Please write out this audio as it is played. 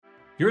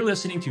You're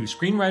listening to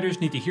Screenwriters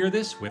Need to Hear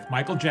This with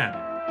Michael Jen.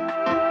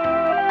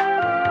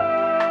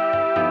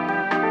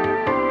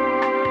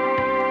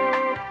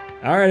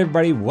 All right,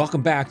 everybody,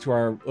 welcome back to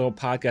our little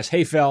podcast.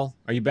 Hey, Phil,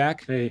 are you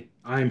back? Hey,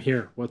 I'm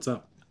here. What's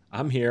up?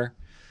 I'm here.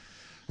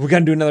 We're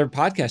going to do another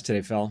podcast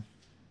today, Phil.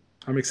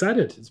 I'm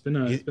excited. It's been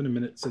a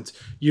minute since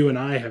you and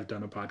I have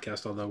done a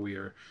podcast, although we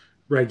are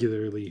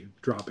regularly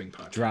dropping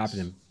podcasts. Dropping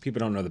them.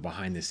 People don't know the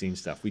behind-the-scenes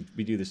stuff. We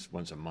do this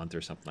once a month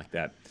or something like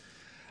that.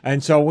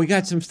 And so we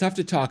got some stuff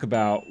to talk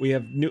about. We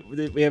have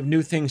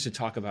new things to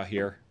talk about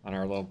here on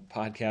our little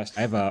podcast. I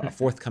have a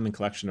forthcoming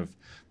collection of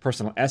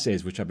personal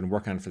essays, which I've been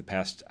working on for the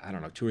past,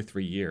 2 or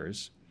 3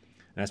 years.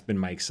 And that's been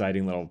my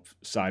exciting little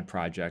side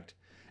project.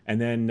 And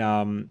then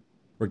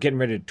we're getting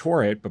ready to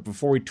tour it. But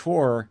before we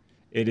tour,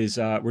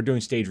 we're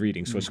doing stage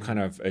reading. So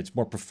it's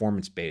more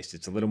performance-based.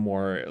 It's a little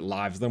more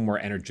live, a little more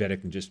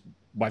energetic than just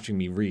watching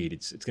me read.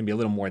 It's going to be a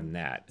little more than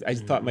that. I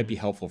thought it might be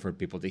helpful for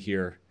people to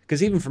hear.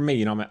 Because even for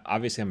me, I'm a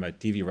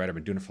TV writer. I've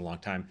been doing it for a long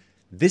time.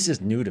 This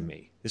is new to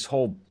me. This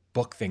whole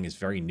book thing is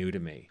very new to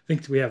me. I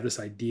think we have this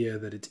idea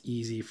that it's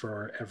easy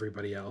for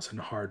everybody else and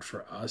hard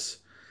for us.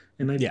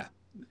 And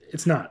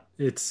it's not.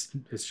 It's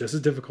just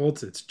as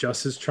difficult. It's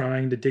just as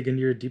trying to dig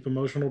into your deep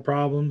emotional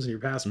problems and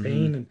your past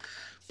pain and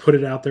put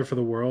it out there for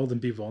the world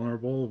and be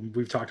vulnerable.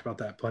 We've talked about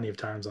that plenty of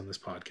times on this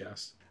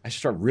podcast. I should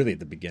start really at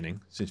the beginning,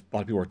 since a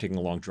lot of people are taking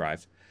a long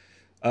drive.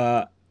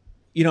 I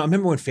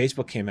remember when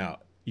Facebook came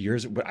out.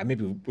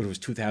 Maybe it was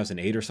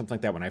 2008 or something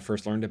like that when I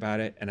first learned about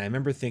it. And I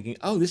remember thinking,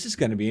 oh, this is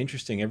going to be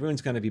interesting.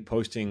 Everyone's going to be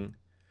posting,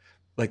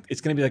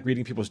 it's going to be like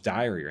reading people's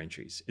diary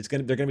entries. They're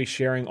going to be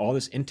sharing all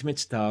this intimate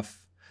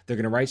stuff. They're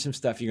going to write some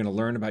stuff you're going to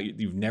learn about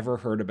you've never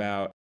heard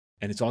about.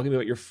 And it's all going to be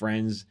about your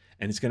friends.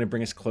 And it's going to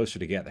bring us closer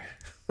together.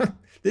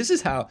 This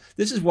is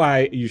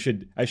why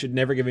I should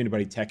never give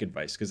anybody tech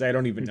advice, because I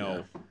don't even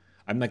know. Yeah.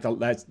 I'm like,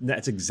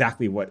 that's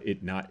exactly what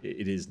it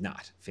is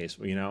not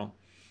Facebook,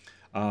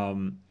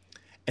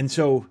 And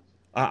so,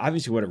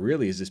 obviously, what it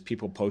really is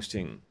people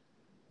posting,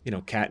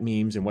 cat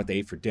memes and what they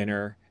ate for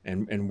dinner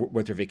and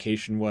what their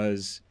vacation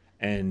was,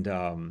 and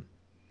all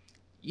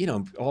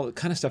the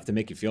kind of stuff to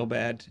make you feel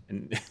bad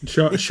and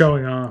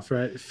showing off,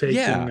 right?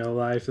 Faking a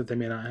life that they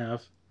may not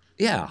have.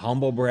 Yeah,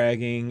 humble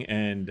bragging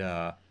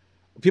and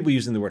people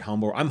using the word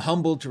humble. I'm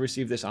humbled to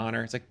receive this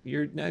honor. It's like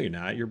you're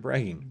not. You're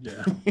bragging.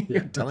 Yeah,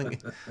 you're telling me.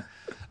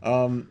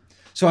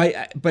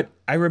 But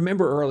I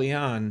remember early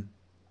on.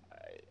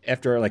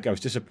 After I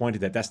was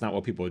disappointed that that's not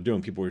what people were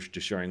doing. People were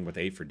just sharing what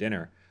they ate for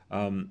dinner.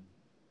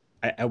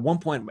 At one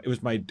point, I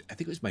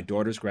think it was my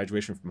daughter's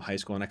graduation from high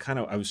school, and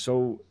I was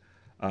so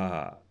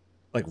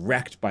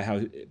wrecked by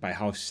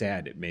how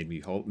sad it made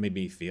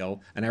me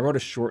feel. And I wrote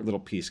a short little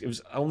piece. It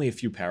was only a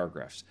few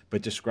paragraphs,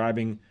 but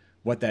describing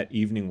what that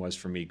evening was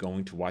for me,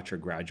 going to watch her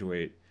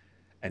graduate.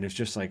 And it's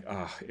just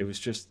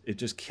it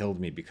just killed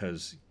me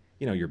because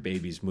your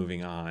baby's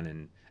moving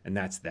on and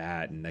that's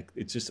that, and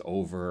it's just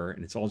over,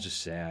 and it's all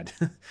just sad.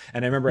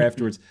 And I remember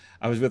afterwards,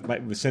 I was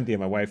with Cynthia,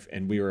 my wife,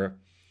 and we were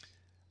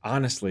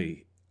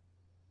honestly,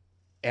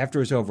 after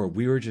it was over,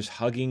 we were just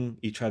hugging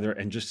each other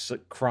and just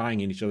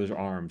crying in each other's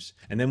arms.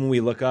 And then when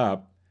we look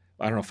up,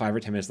 I don't know, 5 or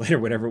 10 minutes later,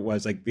 whatever it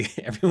was,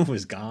 everyone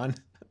was gone.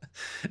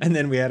 And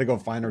then we had to go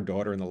find our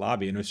daughter in the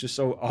lobby, and it was just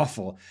so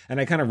awful. And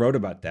I kind of wrote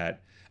about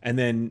that. And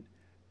then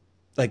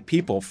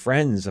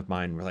friends of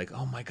mine were like,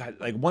 oh my God.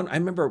 I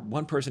remember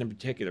one person in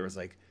particular was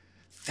like,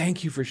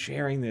 thank you for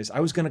sharing this.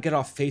 I was going to get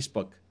off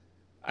Facebook.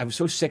 I was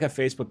so sick of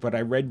Facebook, but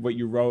I read what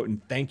you wrote,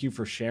 and thank you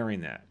for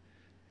sharing that.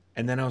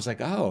 And then I was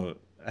like, oh,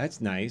 that's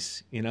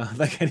nice. It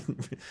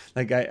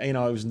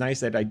was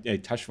nice that I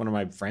touched one of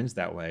my friends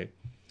that way.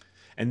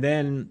 And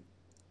then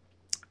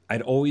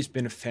I'd always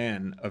been a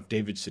fan of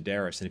David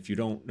Sedaris. And if you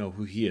don't know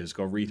who he is,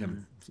 go read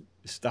him.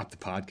 Stop the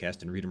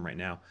podcast and read him right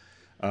now.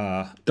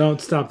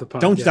 Don't stop the podcast.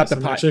 Don't stop the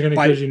podcast. I'm actually going to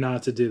encourage you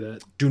not to do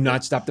that. Do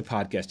not stop the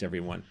podcast,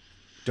 everyone.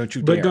 Don't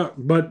you dare.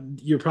 But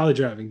you're probably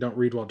driving. Don't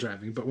read while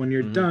driving. But when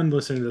you're done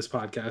listening to this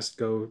podcast,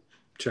 go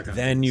check out.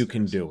 Then you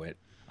can do it.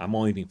 I'm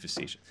only being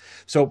facetious.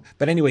 So,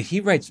 but anyway, he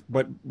writes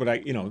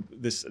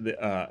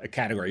a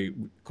category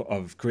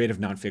of creative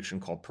nonfiction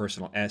called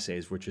personal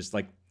essays, which is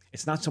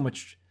it's not so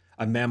much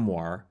a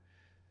memoir.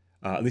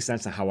 At least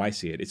that's not how I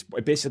see it. It's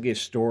basically a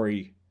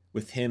story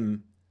with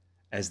him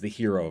as the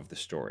hero of the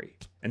story.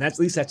 And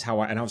that's how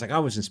I was I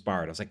was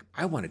inspired. I was like,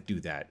 I want to do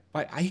that.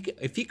 Why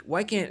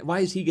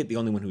is he the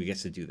only one who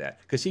gets to do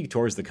that? Because he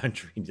tours the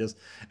country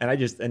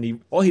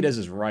all he does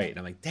is write. And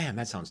I'm like, damn,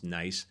 that sounds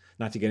nice.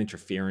 Not to get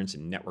interference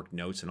and network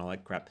notes and all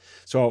that crap.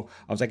 So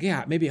I was like,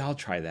 yeah, maybe I'll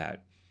try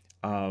that.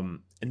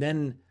 And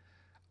then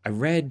I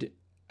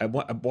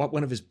bought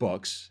one of his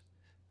books.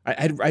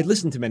 I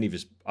listened to many of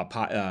his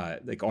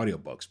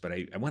audiobooks, but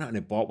I went out and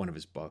I bought one of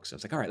his books. I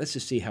was like, all right, let's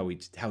just see how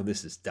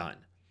this is done.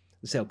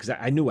 Because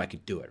I knew I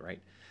could do it,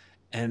 right?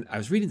 And I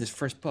was reading this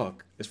first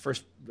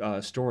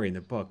story in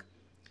the book,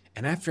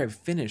 and after I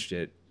finished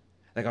it,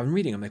 I'm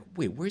reading, I'm like,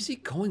 wait, where's he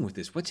going with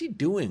this? What's he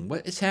doing?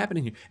 What is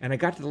happening here? And I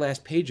got to the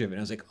last page of it, and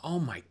I was like, oh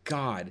my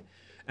God.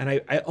 And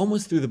I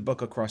almost threw the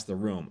book across the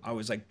room. I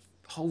was like,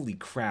 holy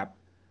crap.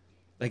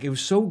 like it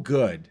was so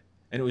good,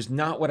 and it was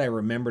not what I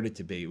remembered it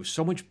to be. It was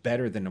so much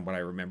better than what I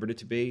remembered it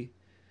to be.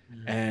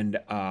 Mm-hmm. And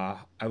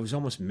I was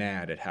almost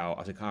mad at how I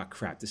was like, oh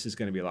crap, this is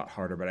going to be a lot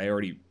harder. But I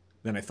already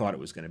than I thought it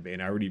was going to be,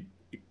 and I already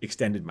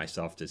extended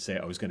myself to say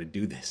I was going to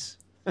do this.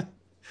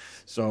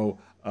 So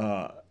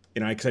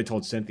because I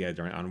told Cynthia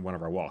during on one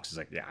of our walks, it's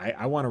like, yeah,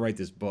 I want to write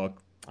this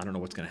book. I don't know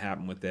what's going to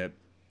happen with it.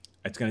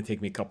 It's going to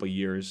take me a couple of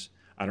years.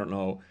 I don't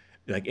know.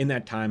 Like in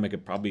that time, I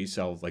could probably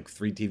sell like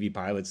 3 TV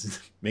pilots and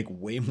make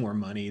way more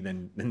money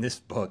than this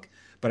book.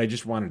 But I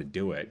just wanted to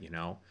do it,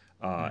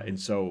 Mm-hmm. and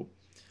so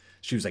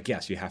she was like,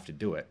 yes, you have to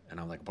do it. And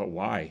I'm like, but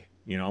why?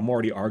 I'm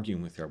already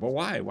arguing with her. But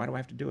why? Why do I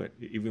have to do it?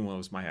 Even when it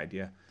was my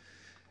idea.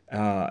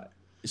 Uh,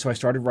 so I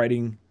started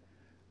writing.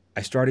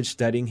 I started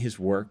studying his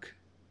work.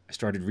 I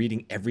started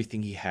reading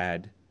everything he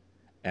had.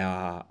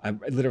 I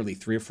literally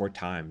 3 or 4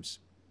 times.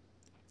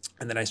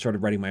 And then I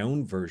started writing my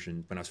own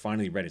version. When I was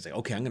finally ready, it's like,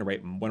 okay, I'm going to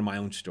write one of my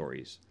own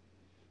stories.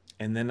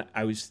 And then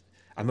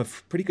I'm a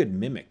pretty good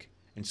mimic.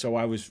 And so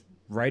I was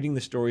writing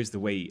the stories the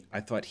way I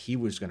thought he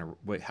was going to,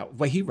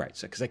 way he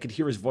writes it. Because I could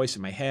hear his voice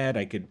in my head.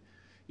 I could,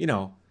 you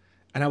know,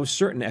 and I was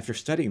certain after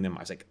studying them,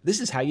 I was like, this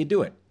is how you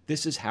do it.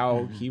 This is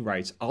how Mm-hmm. he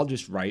writes. I'll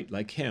just write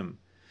like him.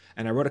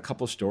 And I wrote a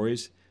couple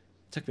stories.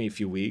 It took me a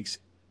few weeks.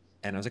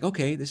 And I was like,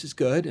 okay, this is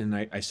good. And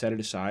I set it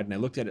aside and I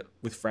looked at it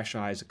with fresh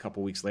eyes a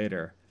couple weeks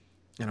later.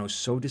 And I was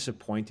so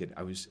disappointed.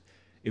 I was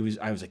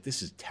like,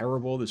 this is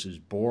terrible. This is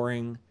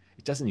boring.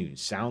 It doesn't even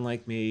sound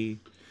like me.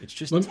 It's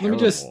just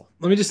terrible.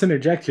 Let me just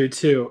interject here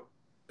too.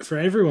 For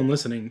everyone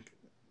listening,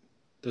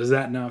 does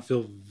that not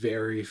feel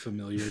very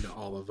familiar to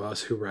all of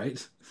us who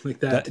write like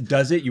that?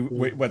 Does it?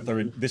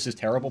 This is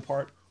terrible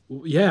part?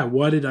 Yeah,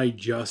 what did I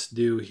just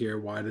do here?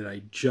 Why did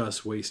I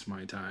just waste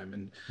my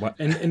time? What?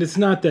 And it's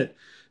not that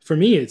for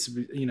me it's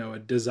a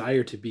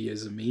desire to be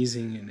as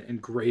amazing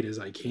and great as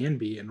I can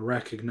be, and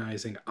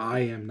recognizing I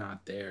am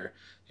not there,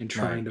 and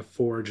Right. trying to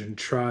forge and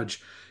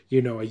trudge,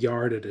 a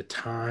yard at a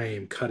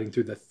time, cutting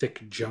through the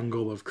thick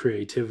jungle of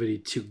creativity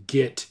to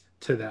get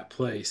to that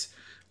place,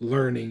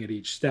 learning at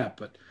each step.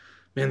 But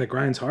man, the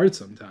grind's hard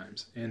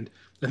sometimes. And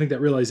I think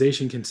that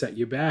realization can set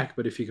you back,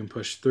 but if you can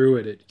push through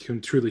it, it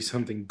can truly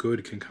something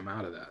good can come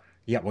out of that.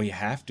 Yeah, well, you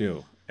have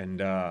to. And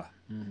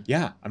Mm.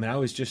 yeah, I mean,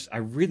 I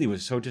really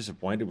was so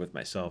disappointed with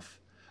myself.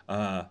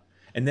 Uh,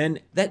 and then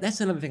that's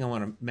another thing I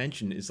want to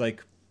mention is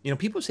like,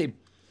 people say,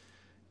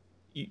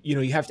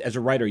 you have to, as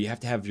a writer, you have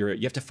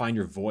to find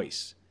your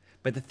voice.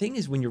 But the thing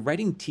is, when you're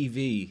writing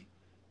TV,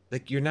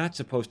 like you're not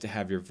supposed to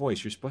have your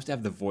voice. You're supposed to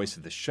have the voice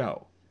of the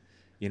show.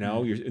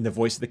 Mm. You're in the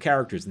voice of the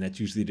characters, and that's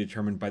usually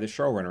determined by the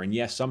showrunner. And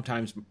yes,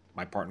 sometimes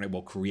my partner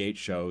will create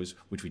shows,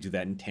 which we do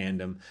that in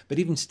tandem. But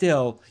even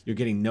still, you're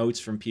getting notes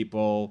from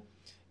people.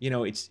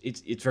 It's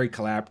very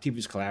TV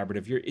is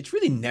collaborative. It's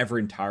really never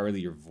entirely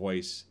your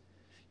voice.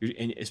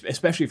 And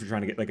especially if you're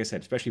trying to get, like I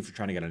said, especially if you're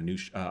trying to get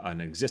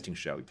an existing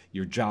show,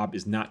 your job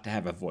is not to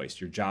have a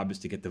voice. Your job is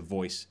to get the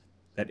voice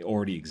that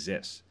already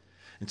exists.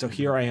 And so Mm.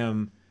 here I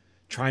am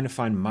trying to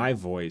find my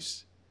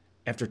voice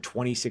after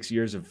 26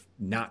 years of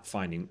not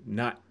having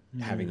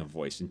Mm. a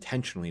voice,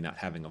 intentionally not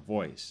having a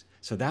voice.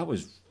 So that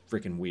was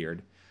freaking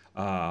weird.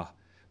 Uh,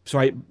 so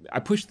I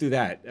pushed through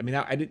that. I mean,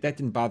 that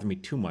didn't bother me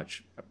too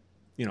much.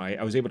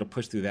 I was able to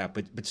push through that,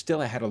 but still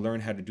I had to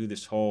learn how to do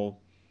this whole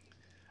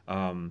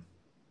um,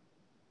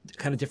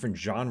 kind of different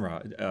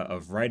genre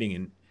of writing.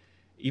 And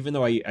even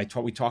though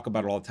we talk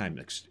about it all the time,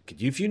 like,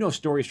 if you know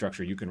story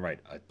structure, you can write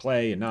a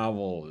play, a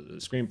novel, a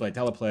screenplay,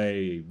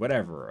 teleplay,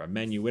 whatever, a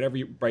menu, whatever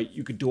you write,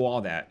 you could do all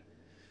that.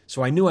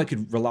 So I knew I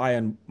could rely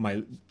on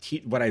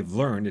what I've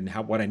learned and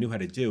what I knew how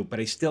to do. But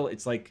it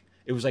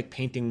was like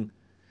painting.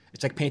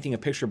 It's like painting a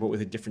picture, but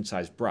with a different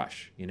size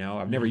brush.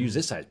 I've never used Mm.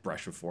 this size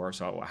brush before.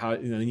 So how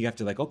then you have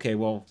to like, okay,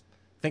 well,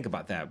 think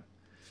about that.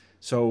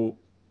 So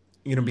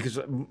Mm. because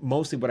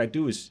mostly what I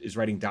do is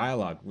writing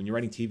dialogue. When you're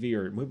writing TV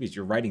or movies,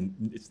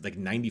 it's like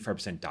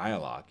 95%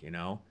 dialogue.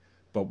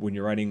 But when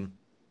you're writing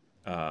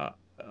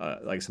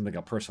like something like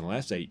a personal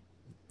essay,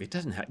 it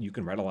doesn't have. You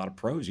can write a lot of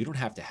prose. You don't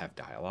have to have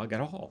dialogue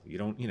at all. You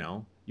don't.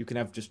 You can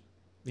have just.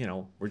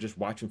 We're just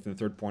watching from the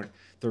third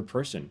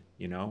person.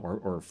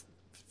 Or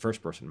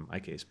first person in my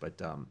case.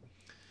 But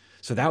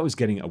so that was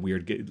getting a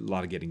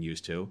lot of getting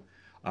used to.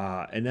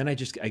 And then I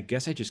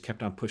guess I just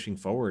kept on pushing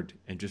forward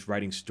and just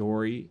writing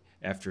story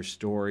after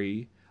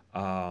story.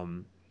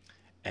 Um,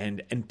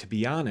 and to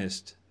be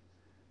honest,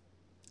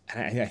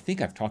 and I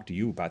think I've talked to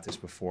you about this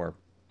before.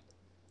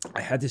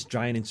 I had this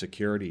giant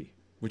insecurity,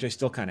 which I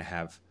still kind of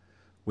have,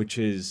 which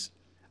is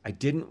I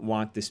didn't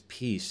want this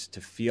piece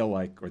to feel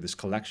like, or this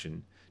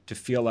collection to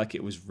feel like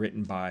it was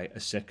written by a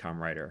sitcom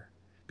writer,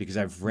 because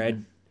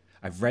Mm.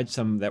 I've read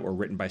some that were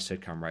written by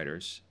sitcom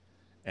writers,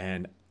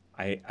 and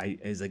I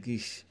was like,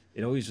 "Eesh."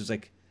 It always was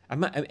like, I'm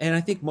not, and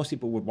I think most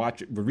people would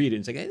read it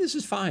and say, hey, this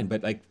is fine,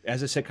 but like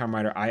as a sitcom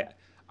writer,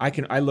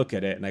 I look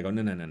at it and I go,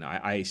 no, no, no, no,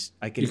 I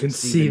You can can see the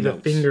see the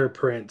notes,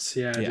 fingerprints,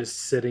 yeah, yeah, just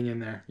sitting in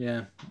there.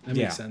 Yeah, that makes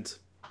yeah. sense.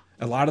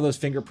 A lot of those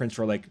fingerprints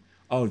were like,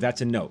 oh,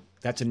 that's a note.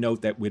 That's a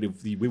note that we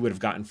would have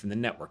gotten from the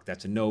network.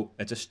 That's a note.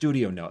 That's a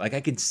studio note. Like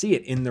I could see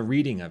it in the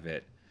reading of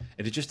it.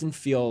 And it just didn't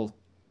feel.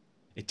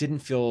 It didn't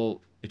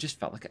feel. It just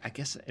felt like, I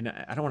guess, and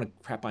I don't want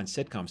to crap on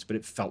sitcoms, but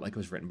it felt like it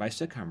was written by a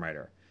sitcom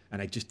writer,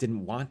 and I just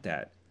didn't want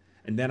that.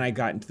 And then I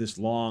got into this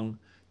long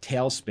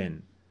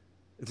tailspin,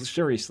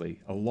 seriously,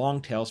 a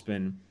long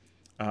tailspin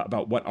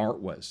about what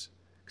art was,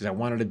 because I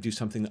wanted to do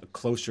something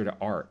closer to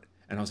art.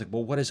 And I was like,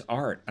 well, what is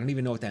art? I don't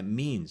even know what that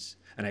means.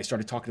 And I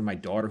started talking to my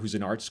daughter, who's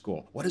in art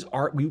school. What is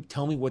art? Will you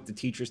tell me what the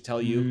teachers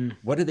tell you?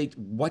 What do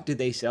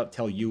they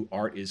tell you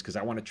art is? Because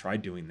I want to try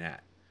doing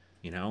that,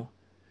 you know?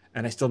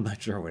 And I still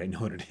not sure what I know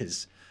what it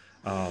is.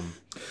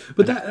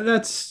 But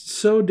that's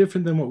so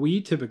different than what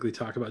we typically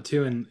talk about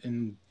too.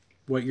 And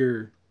what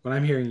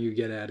I'm hearing you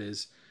get at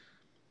is,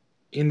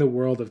 in the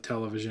world of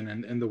television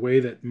and the way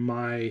that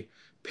my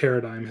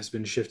paradigm has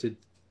been shifted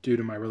due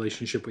to my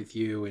relationship with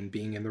you and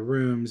being in the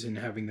rooms and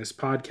having this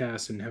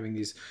podcast and having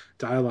these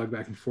dialogue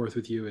back and forth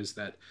with you, is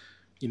that,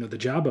 the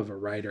job of a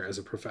writer as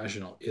a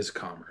professional is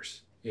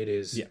commerce. It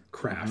is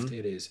craft. Mm-hmm.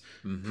 It is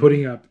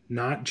putting up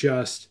not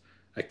just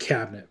a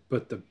cabinet,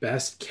 but the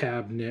best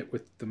cabinet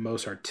with the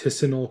most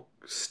artisanal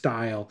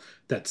style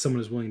that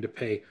someone is willing to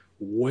pay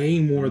way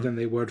more than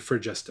they would for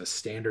just a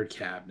standard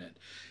cabinet.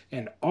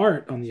 And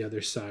art, on the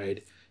other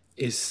side,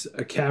 is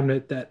a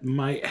cabinet that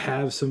might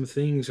have some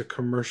things a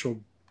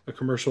commercial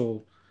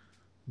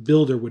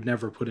builder would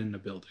never put in a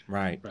building.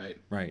 Right.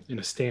 In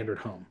a standard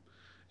home.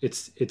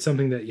 It's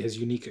something that has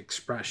unique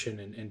expression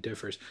and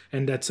differs.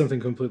 And that's something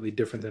completely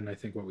different than I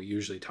think what we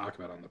usually talk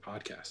about on the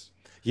podcast.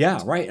 Yeah,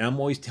 right. And I'm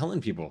always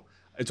telling people,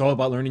 it's all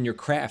about learning your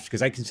craft,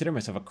 because I consider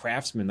myself a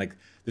craftsman. Like,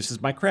 this is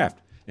my craft.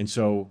 And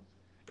so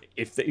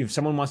if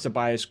someone wants to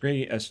buy a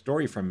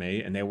story from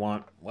me and they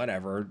want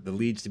whatever, the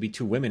leads to be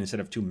two women instead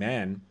of two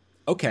men,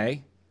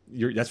 okay,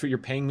 that's what you're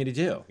paying me to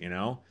do,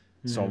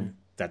 So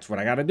that's what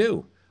I got to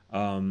do.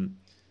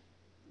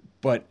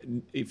 But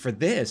for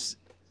this,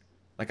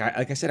 like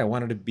I said, I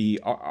wanted to be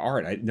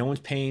art. No one's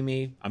paying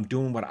me. I'm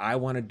doing what I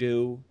want to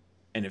do.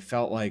 And it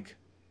felt like,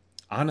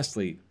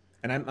 honestly,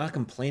 and I'm not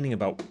complaining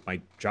about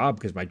my job,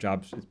 because my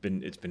job,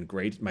 it's been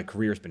great. My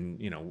career's been,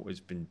 it's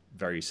been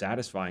very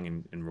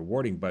satisfying and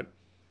rewarding, but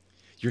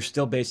you're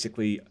still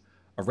basically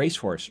a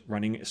racehorse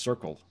running a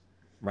circle,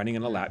 running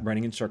in a lap,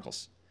 running in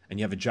circles. And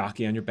you have a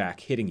jockey on your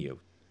back hitting you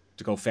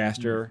to go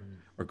faster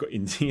or go,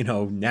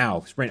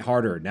 now sprint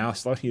harder, now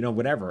slow,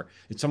 whatever.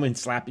 It's someone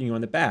slapping you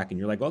on the back and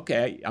you're like,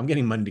 okay, I'm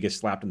getting money to get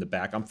slapped on the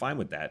back. I'm fine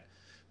with that.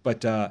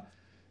 But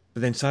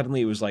then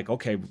suddenly it was like,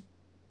 okay,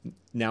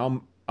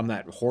 now I'm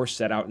that horse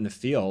set out in the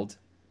field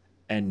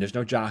and there's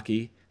no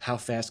jockey. How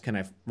fast can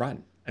I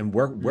run? And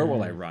where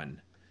will I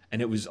run?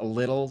 And it was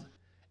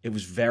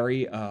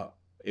very,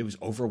 it was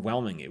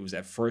overwhelming. It was,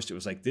 at first, it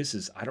was like,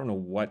 I don't know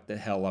what the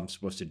hell I'm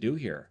supposed to do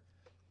here.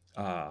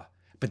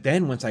 But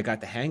then once I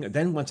got the hang,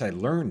 once I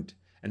learned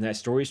and that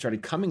story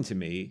started coming to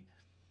me,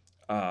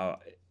 then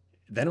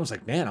it was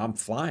like, man, I'm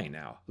flying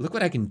now. Look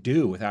what I can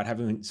do without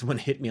having someone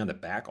hit me on the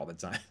back all the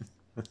time.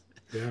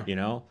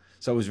 Yeah.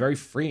 So it was very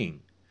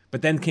freeing.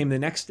 But then came the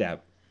next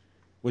step,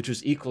 which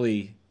was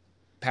equally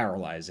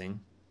paralyzing,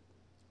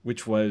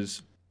 which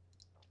was,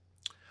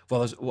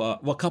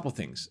 a couple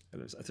things.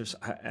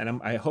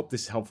 I hope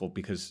this is helpful,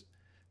 because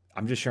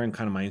I'm just sharing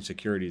kind of my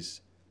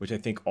insecurities, which I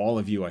think all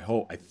of you,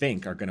 I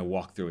think, are going to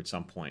walk through at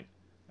some point.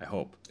 I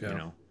hope,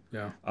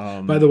 Yeah.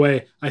 By the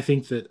way, I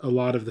think that a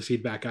lot of the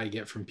feedback I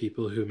get from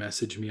people who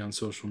message me on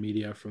social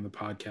media from the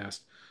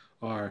podcast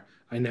are,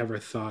 I never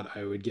thought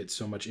I would get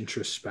so much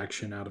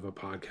introspection out of a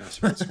podcast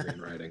about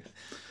screenwriting.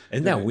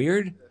 Isn't that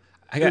weird?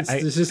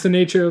 It's just the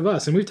nature of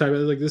us. And we've talked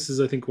about it. Like, this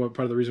is, I think, what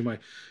part of the reason why,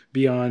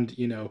 beyond,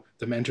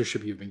 the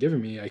mentorship you've been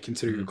giving me, I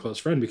consider you a close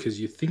friend, because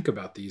you think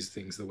about these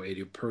things the way you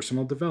do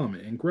personal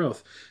development and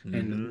growth,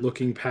 and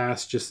looking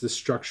past just the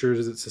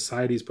structures that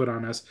society's put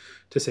on us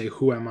to say,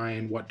 who am I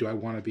and what do I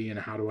want to be and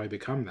how do I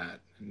become that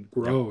and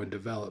grow and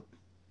develop.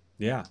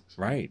 Yeah,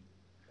 right.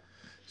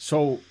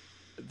 So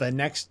the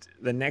next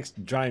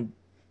giant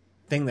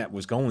thing that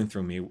was going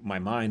through my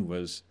mind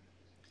was,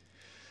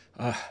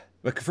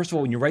 but first of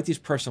all, when you write these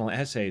personal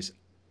essays,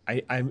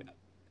 I'm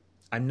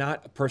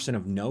not a person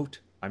of note.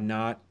 I'm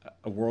not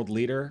a world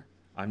leader.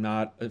 I'm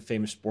not a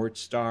famous sports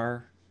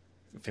star,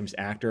 a famous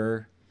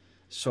actor.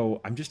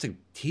 So I'm just a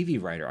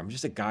TV writer. I'm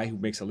just a guy who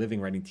makes a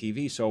living writing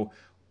TV. So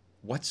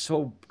what's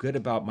so good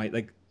about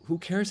who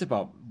cares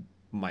about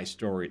my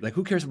story? Like,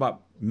 who cares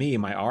about me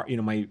and my art,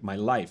 my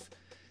life?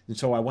 And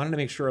so I wanted to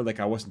make sure,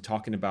 I wasn't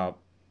talking about,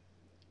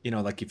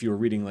 if you were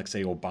reading,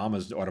 say,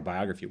 Obama's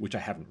autobiography, which I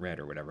haven't read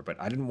or whatever, but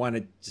I didn't want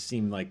it to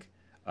seem like,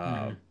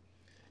 an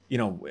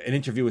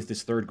interview with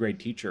this third grade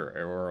teacher,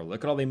 or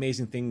look at all the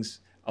amazing things.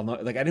 I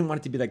didn't want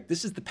it to be like,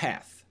 this is the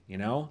path,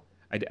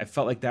 I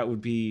felt like that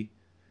would be,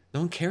 no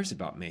one cares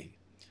about me.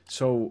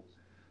 So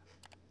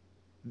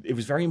it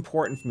was very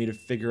important for me to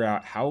figure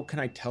out, how can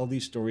I tell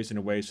these stories in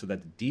a way so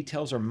that the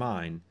details are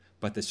mine,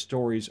 but the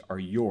stories are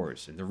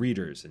yours and the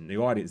readers and the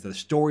audience. The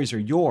stories are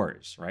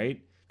yours, right?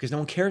 Because no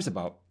one cares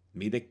about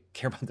me, they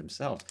care about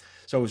themselves.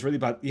 So it was really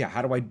about,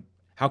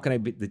 how can I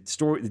be,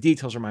 the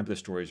details are mine, but the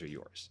stories are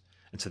yours.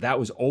 And so that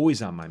was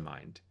always on my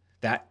mind.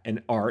 That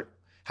and art,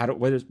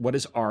 what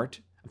is art?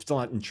 I'm still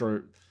not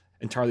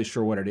entirely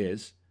sure what it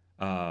is.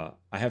 I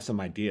have some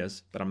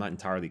ideas, but I'm not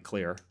entirely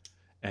clear.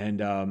 And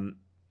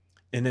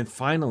then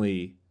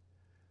finally,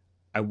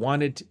 I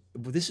wanted.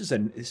 Well, this is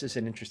an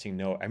interesting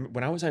note.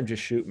 When I was on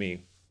Just Shoot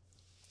Me,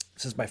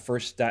 this is my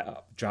first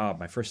job,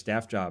 my first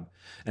staff job,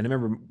 and I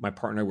remember my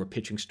partner and I were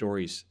pitching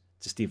stories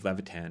to Steve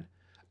Levitan,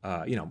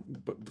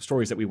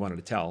 stories that we wanted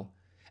to tell,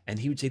 and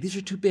he would say, "These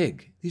are too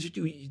big. These are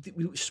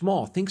too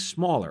small. Think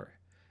smaller."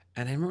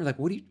 And I remember like,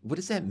 what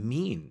does that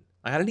mean?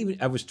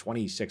 I was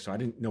 26, so I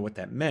didn't know what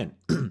that meant.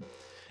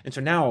 And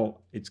so now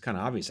it's kind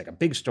of obvious. Like a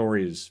big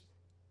story is,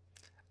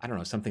 I don't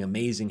know, something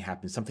amazing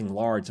happens, something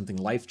large, something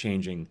life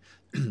changing.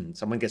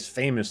 Someone gets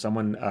famous.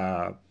 Someone,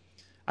 I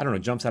don't know,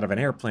 jumps out of an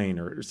airplane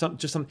or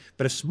something.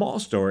 But a small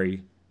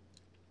story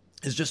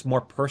is just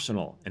more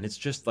personal, and it's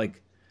just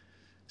like.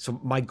 So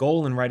my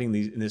goal in writing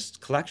in this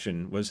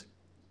collection was,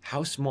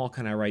 how small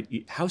can I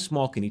write? How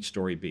small can each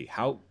story be?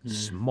 How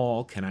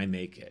small can I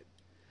make it?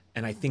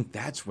 And I think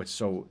that's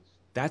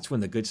when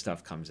the good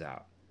stuff comes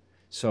out.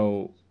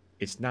 So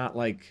it's not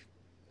like,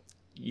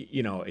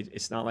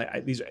 it's not like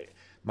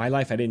my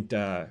life. I didn't,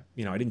 I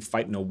didn't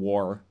fight in a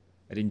war.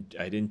 I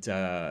didn't,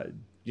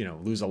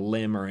 lose a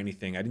limb or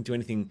anything. I didn't do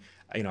anything.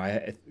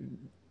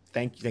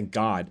 Thank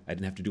God I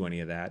didn't have to do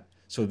any of that.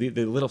 So the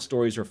little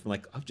stories are from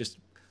like, just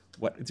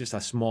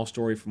a small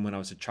story from when I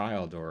was a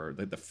child, or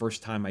the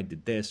first time I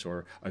did this,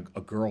 or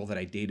a girl that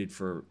I dated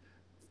for,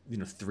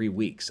 3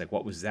 weeks. Like,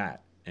 what was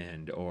that?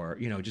 Or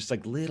just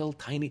like little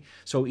tiny.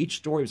 So each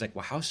story was like,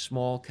 well, how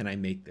small can I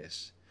make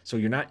this? So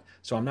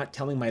I'm not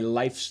telling my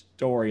life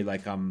story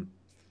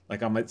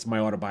it's my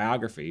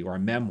autobiography or a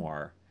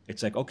memoir.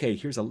 It's like, okay,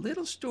 here's a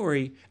little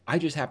story. I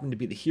just happen to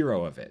be the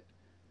hero of it.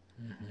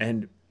 Mm-hmm.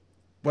 And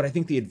what I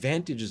think the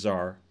advantages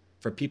are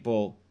for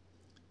people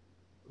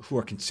who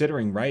are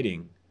considering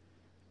writing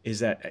is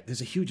that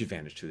there's a huge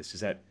advantage to this, is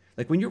that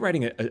like when you're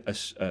writing a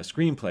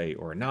screenplay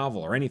or a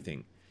novel or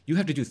anything, you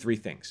have to do three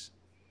things.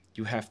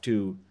 You have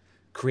to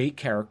create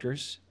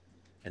characters,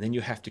 and then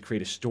you have to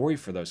create a story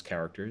for those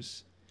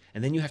characters,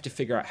 and then you have to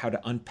figure out how to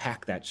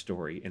unpack that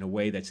story in a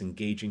way that's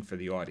engaging for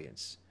the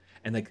audience.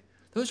 And like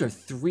those are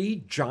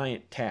three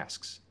giant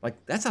tasks.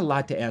 Like that's a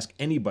lot to ask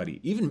anybody.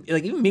 Even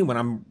me when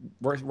I'm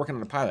working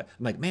on a pilot,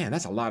 I'm like, man,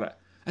 that's a lot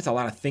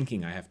of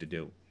thinking I have to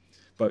do.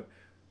 But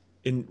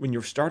when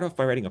you start off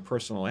by writing a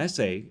personal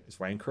essay, that's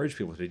why I encourage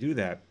people to do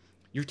that.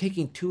 You're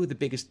taking two of the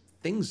biggest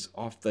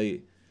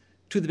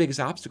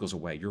obstacles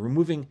away.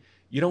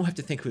 You don't have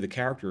to think who the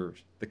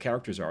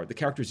characters are. The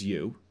character's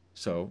you.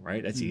 So,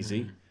 right, that's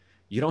easy.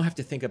 You don't have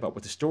to think about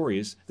what the story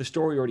is. The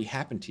story already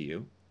happened to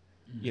you.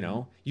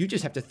 Mm-hmm. You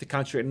just have to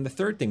concentrate on the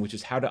third thing, which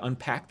is how to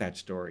unpack that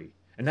story.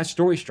 And that's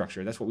story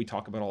structure. That's what we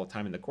talk about all the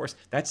time in the course.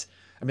 That's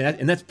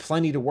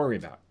plenty to worry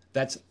about.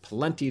 That's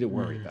plenty to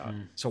worry about.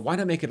 So why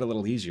not make it a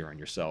little easier on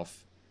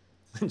yourself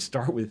and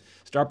start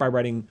by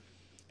writing?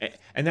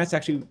 And that's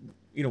actually,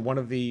 one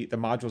of the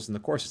modules in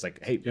the course is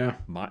like, hey,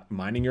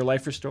 mining your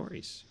life for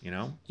stories,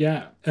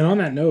 Yeah. And on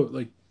that note,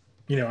 like,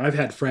 I've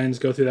had friends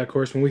go through that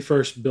course. When we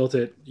first built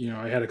it,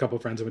 I had a couple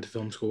of friends I went to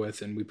film school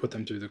with, and we put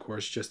them through the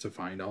course just to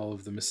find all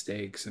of the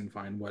mistakes and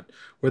find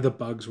where the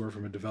bugs were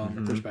from a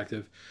development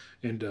perspective.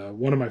 And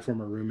one of my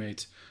former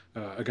roommates,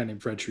 a guy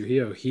named Fred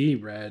Trujillo, he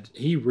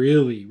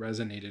really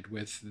resonated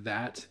with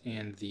that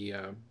and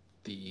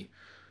the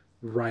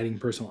writing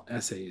personal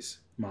essays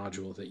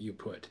module that you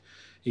put.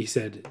 He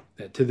said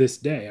that to this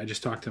day, I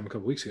just talked to him a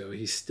couple weeks ago,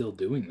 he's still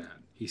doing that.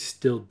 He's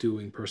still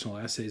doing personal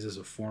essays as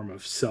a form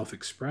of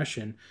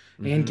self-expression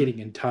and getting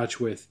in touch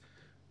with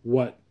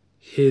what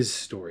his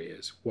story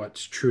is,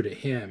 what's true to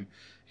him.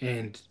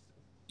 And,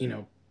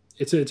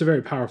 it's a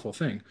very powerful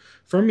thing.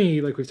 For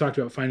me, like we've talked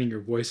about, finding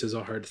your voice is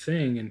a hard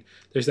thing. And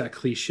there's that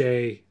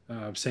cliche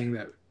saying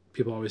that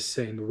people always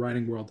say in the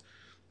writing world,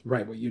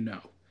 write what you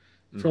know.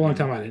 For a long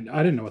time, I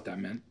didn't know what that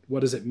meant. What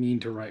does it mean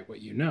to write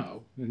what you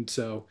know? And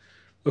so,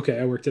 okay,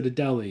 I worked at a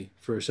deli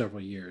for several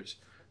years.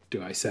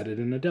 Do I set it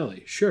in a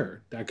deli?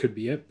 Sure, that could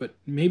be it. But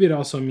maybe it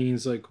also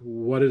means, like,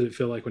 what did it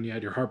feel like when you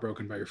had your heart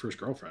broken by your first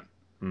girlfriend?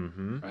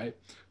 Right?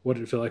 What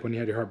did it feel like when you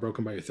had your heart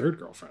broken by your third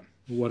girlfriend?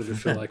 What did it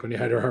feel like when you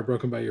had your heart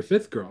broken by your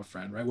fifth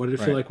girlfriend? Right? What did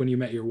it feel like when you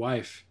met your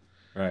wife?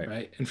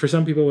 Right? And for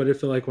some people, what did it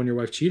feel like when your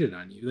wife cheated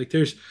on you? Like,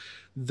 there's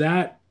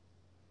that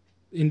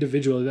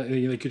individual,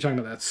 like you're talking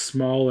about that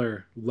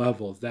smaller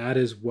level. That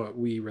is what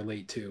we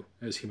relate to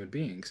as human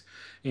beings.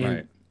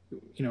 And,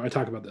 I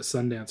talk about the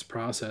Sundance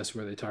process,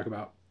 where they talk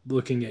about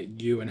looking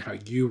at you and how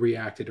you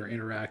reacted or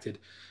interacted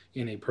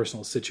in a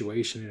personal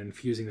situation and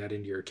infusing that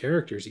into your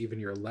characters, even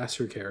your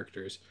lesser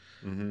characters.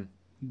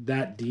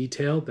 That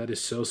detail that is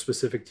so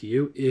specific to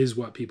you is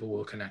what people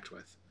will connect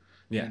with.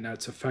 Yeah. And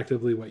that's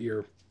effectively what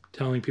you're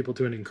telling people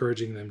to and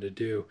encouraging them to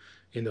do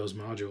in those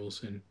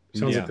modules. And it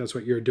sounds like that's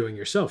what you're doing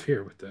yourself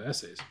here with the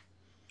essays.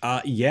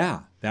 That's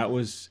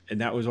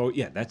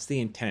the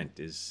intent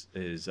is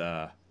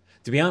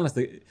to be honest,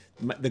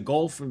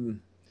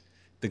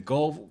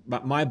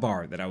 my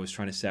bar that I was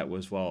trying to set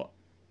was, well,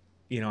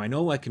 I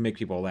know I can make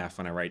people laugh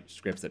when I write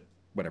scripts that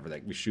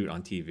we shoot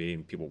on TV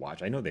and people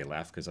watch. I know they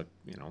laugh because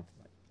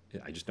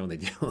I just know they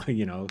do.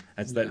 You know,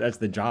 that's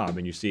the job,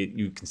 and you see it.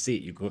 You can see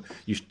it. You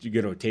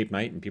go to a tape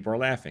night, and people are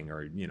laughing,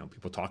 or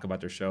people talk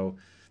about their show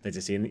that they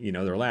see, and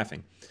they're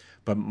laughing.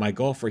 But my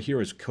goal for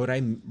here is, could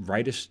I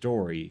write a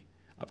story?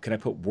 Could I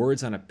put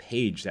words on a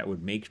page that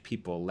would make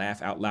people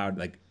laugh out loud,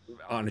 like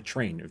on a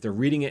train? If they're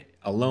reading it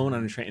alone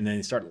on a train, and then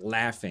they start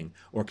laughing,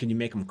 or can you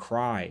make them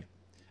cry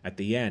at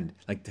the end?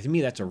 Like, to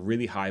me, that's a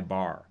really high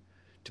bar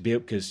to be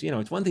able, because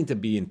it's one thing to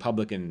be in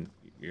public and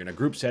you're in a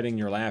group setting,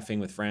 you're laughing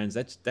with friends.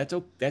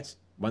 That's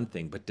one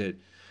thing. But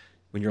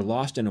when you're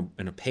lost in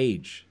a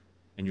page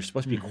and you're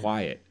supposed to be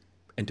quiet,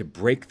 and to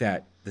break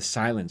the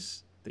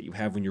silence that you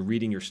have when you're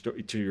reading your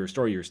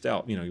story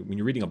yourself, when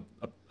you're reading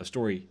a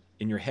story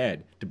in your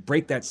head, to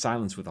break that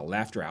silence with a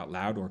laughter out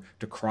loud or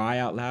to cry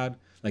out loud,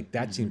 like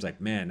that seems like,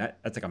 man,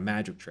 that's like a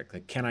magic trick.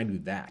 Like, can I do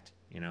that?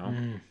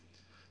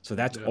 So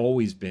that's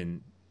always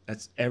been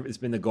it's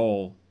been the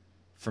goal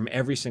from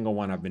every single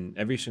one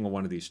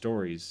of these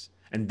stories.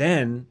 And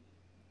then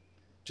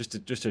just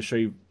to show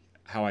you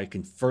how I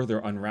can further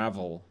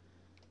unravel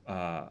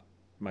my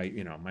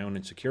own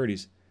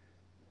insecurities.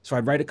 So I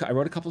wrote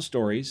a couple of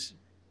stories.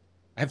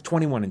 I have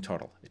 21 in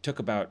total. It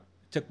took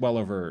well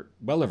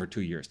over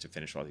 2 years to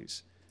finish all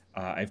these.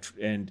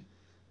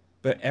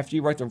 But after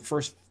you write the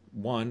first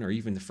one or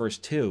even the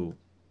first two,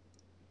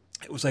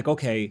 it was like,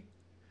 okay,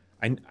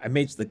 I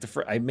knew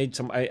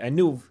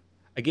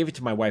I gave it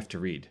to my wife to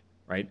read.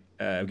 Right,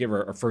 I gave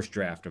her a first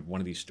draft of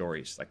one of these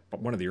stories, like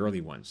one of the early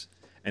ones.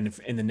 And if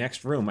in the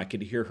next room, I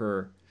could hear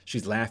her.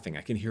 She's laughing.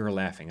 I can hear her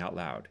laughing out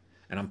loud,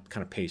 and I'm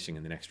kind of pacing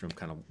in the next room,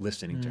 kind of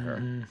listening to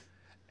her.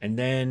 And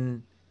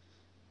then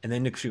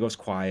she goes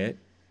quiet,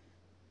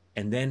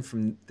 and then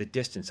from the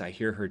distance, I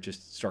hear her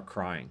just start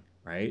crying.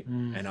 Right,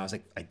 and I was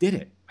like, I did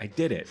it.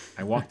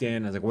 I walked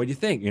in. I was like, what do you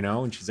think?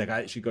 And she's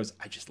like, she goes,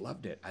 I just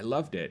loved it. I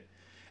loved it.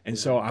 And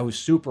so I was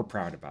super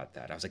proud about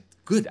that. I was like,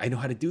 good. I know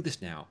how to do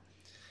this now.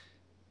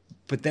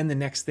 But then the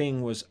next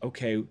thing was,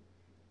 okay,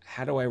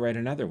 how do I write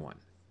another one?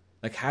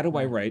 Like, how do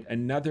I write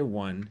another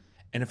one?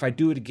 And if I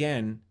do it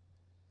again,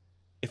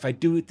 if I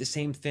do it the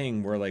same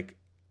thing where, like,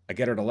 I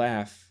get her to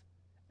laugh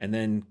and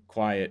then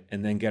quiet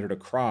and then get her to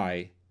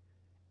cry,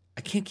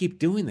 I can't keep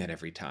doing that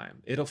every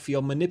time. It'll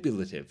feel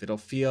manipulative. It'll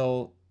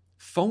feel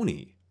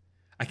phony.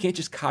 I can't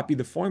just copy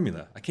the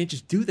formula. I can't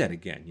just do that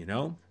again,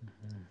 And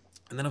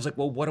then I was like,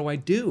 well, what do I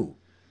do?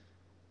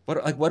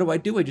 What do I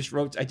do? I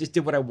just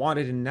did what I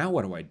wanted, and now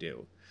what do I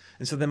do?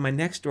 And so then my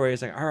next story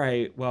is like, all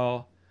right,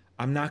 well,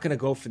 I'm not going to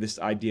go for this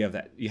idea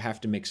that you have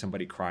to make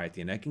somebody cry at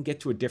the end. I can get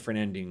to a different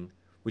ending,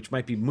 which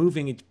might be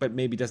moving, but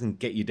maybe doesn't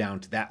get you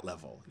down to that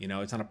level.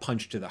 It's not a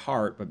punch to the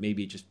heart, but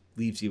maybe it just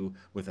leaves you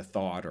with a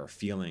thought or a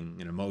feeling,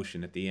 an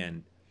emotion at the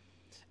end.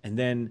 And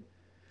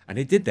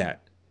I did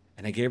that.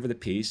 And I gave her the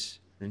piece,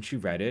 and she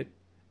read it.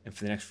 And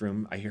for the next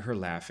room, I hear her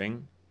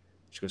laughing.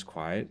 She goes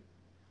quiet.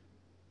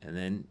 And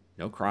then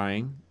no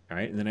crying. All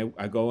right. And then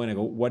I go and I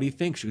go, what do you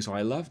think? She goes, oh,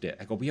 I loved it.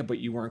 I go, yeah, but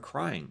you weren't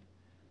crying.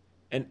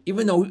 And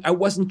even though I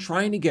wasn't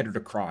trying to get her to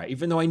cry,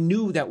 even though I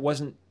knew that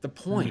wasn't the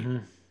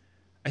point,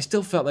 I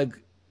still felt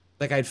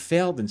like I'd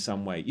failed in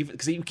some way, even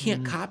because you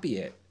can't copy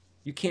it.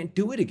 You can't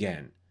do it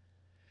again.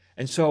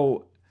 And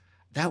so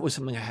that was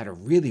something I had to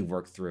really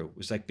work through. It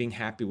was like being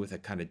happy with a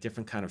kind of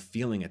different kind of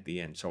feeling at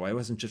the end. So I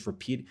wasn't just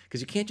repeating,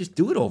 because you can't just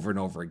do it over and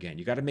over again.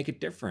 You got to make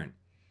it different.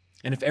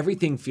 And if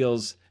everything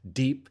feels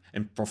deep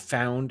and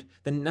profound,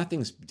 then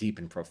nothing's deep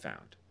and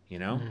profound,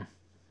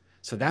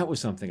 So that was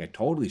something I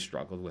totally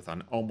struggled with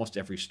on almost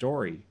every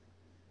story.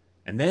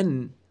 And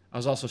then I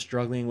was also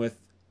struggling with,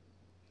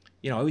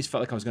 I always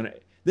felt like I was going to,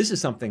 this is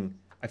something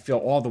I feel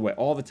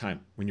all the time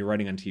when you're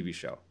writing on a TV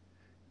show.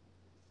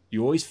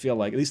 You always feel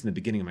like, at least in the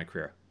beginning of my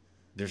career,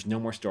 there's no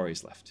more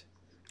stories left.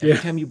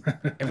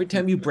 Every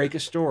time you break a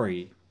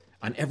story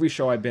on every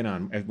show I've been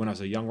on, when I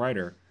was a young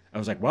writer, I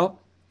was like, well,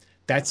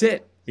 that's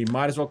it. We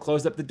might as well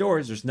close up the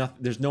doors.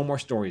 There's no more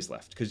stories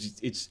left, because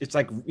it's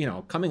like,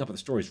 coming up with a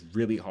story is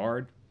really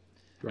hard,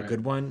 a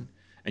good one,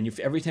 and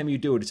every time you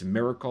do it, it's a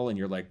miracle, and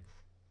you're like,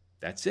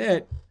 that's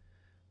it.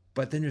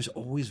 But then there's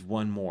always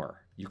one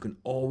more. You can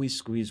always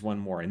squeeze one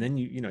more, and then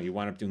you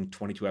wind up doing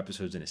 22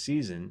 episodes in a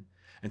season,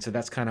 and so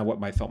that's kind of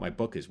what I felt my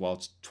book is. Well,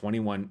 it's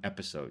 21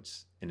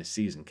 episodes in a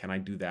season. Can I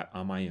do that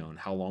on my own?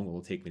 How long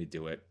will it take me to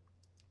do it?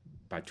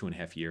 About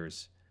 2.5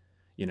 years,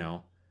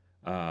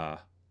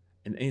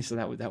 And so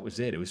that was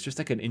it. It was just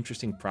like an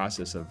interesting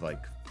process of,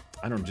 like,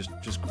 I don't know,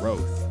 just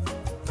growth.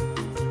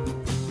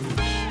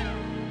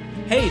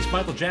 Hey, it's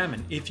Michael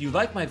Jamin. If you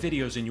like my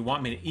videos and you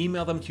want me to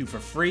email them to you for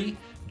free,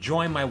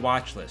 join my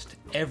watch list.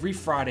 Every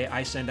Friday,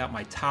 I send out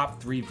my top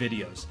 3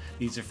 videos.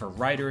 These are for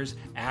writers,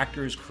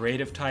 actors,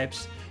 creative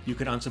types. You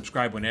can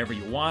unsubscribe whenever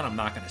you want. I'm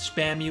not going to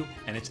spam you,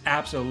 and it's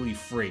absolutely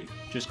free.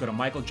 Just go to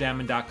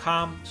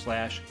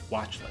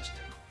michaeljamin.com/watchlist.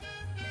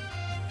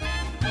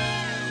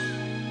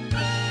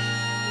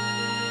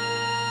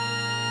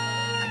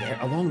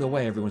 Along the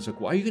way, everyone's like,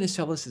 well, are you going to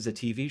sell this as a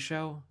TV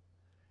show?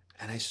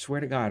 And I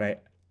swear to God, I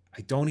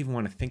don't even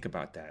want to think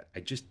about that. I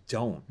just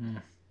don't.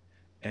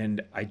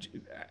 And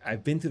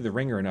I've been through the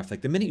ringer enough.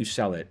 Like, the minute you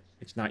sell it,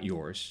 it's not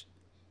yours.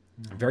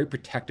 I'm very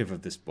protective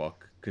of this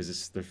book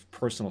because they're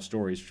personal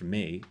stories for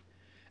me.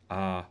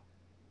 Uh,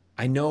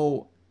 I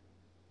know,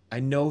 I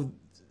know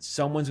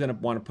someone's going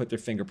to want to put their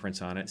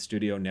fingerprints on it,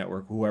 studio,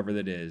 network, whoever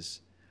that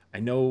is. I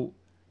know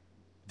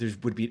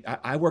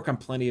I work on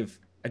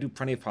I do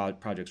plenty of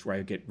projects where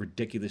I get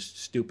ridiculous,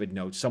 stupid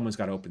notes. Someone's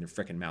got to open their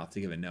freaking mouth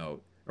to give a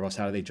note, or else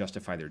how do they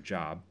justify their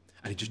job?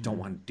 I just don't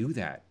want to do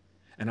that.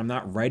 And I'm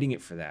not writing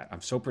it for that.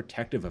 I'm so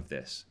protective of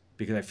this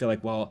because I feel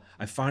like, well,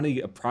 I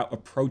finally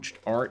approached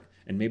art,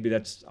 and maybe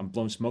I'm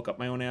blowing smoke up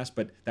my own ass,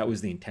 but that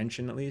was the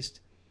intention at least.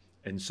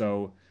 And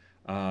so,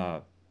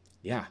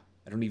 yeah,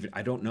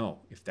 I don't know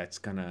if that's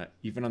gonna,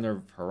 even on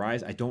the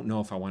horizon, I don't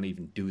know if I want to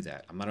even do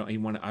that. I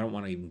don't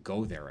want to even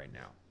go there right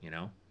now, you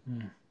know?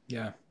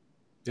 Yeah.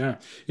 Yeah.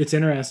 It's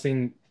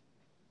interesting.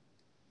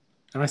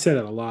 And I say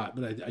that a lot,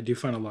 but I do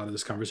find a lot of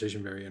this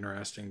conversation very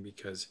interesting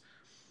because,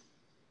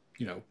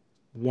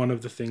 one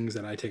of the things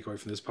that I take away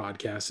from this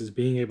podcast is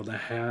being able to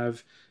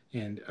have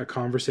a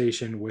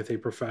conversation with a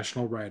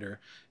professional writer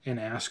and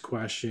ask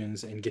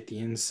questions and get the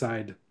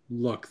inside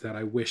look that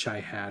I wish I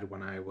had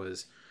when I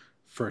was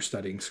first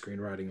studying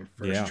screenwriting and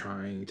first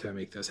trying to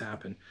make this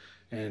happen.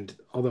 And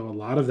although a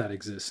lot of that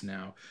exists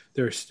now,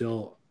 there are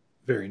still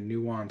very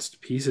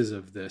nuanced pieces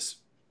of this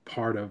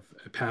part of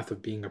a path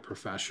of being a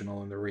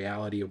professional and the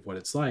reality of what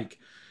it's like.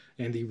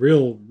 And the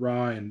real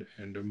raw and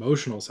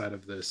emotional side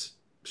of this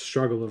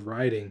struggle of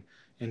writing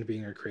and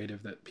being a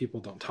creative that people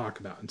don't talk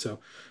about. And so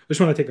I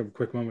just want to take a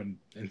quick moment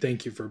and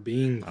thank you for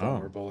being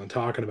vulnerable and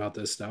talking about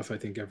this stuff. I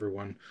think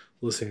everyone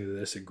listening to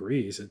this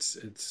agrees.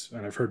 It's,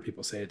 and I've heard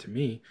people say it to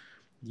me,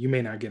 you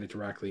may not get it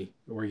directly,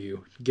 or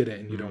you get it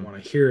and you don't want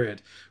to hear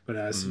it, but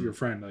as your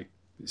friend, like,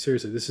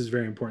 seriously, this is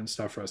very important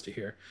stuff for us to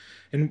hear.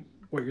 And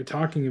what you're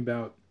talking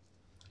about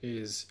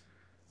is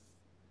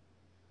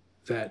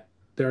that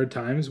there are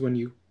times when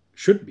you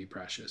shouldn't be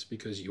precious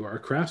because you are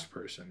a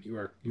craftsperson. You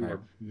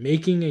are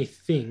making a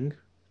thing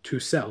to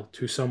sell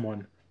to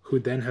someone who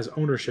then has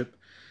ownership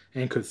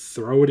and could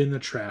throw it in the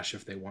trash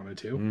if they wanted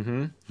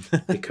to,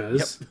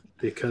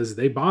 because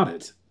they bought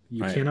it.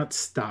 You cannot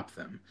stop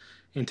them.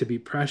 And to be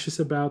precious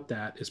about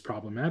that is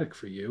problematic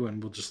for you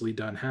and will just lead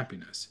to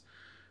unhappiness.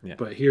 Yeah.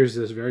 But here's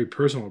this very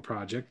personal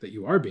project that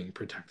you are being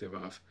protective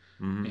of,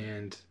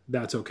 and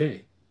that's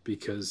okay.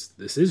 Because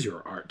this is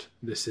your art.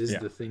 This is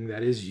the thing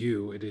that is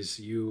you. It is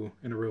you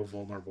in a real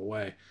vulnerable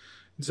way.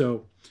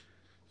 So,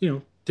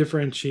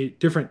 differentiate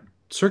different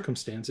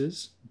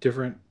circumstances,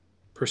 different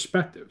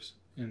perspectives.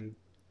 And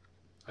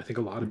I think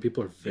a lot of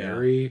people are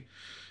very,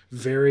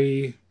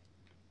 very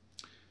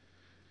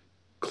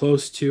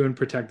close to and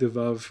protective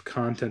of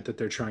content that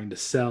they're trying to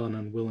sell and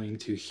unwilling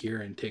to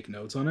hear and take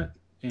notes on it,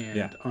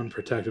 and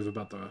unprotective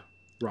about the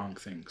wrong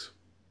things.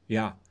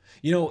 Yeah.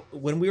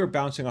 When we were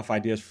bouncing off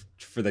ideas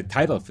for the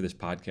title for this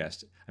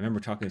podcast, I remember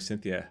talking to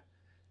Cynthia,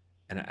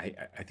 and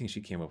I think she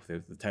came up with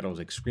it. The title was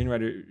like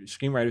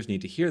Screenwriters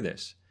Need to Hear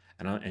This.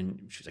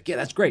 And she's like, yeah,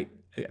 that's great.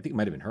 I think it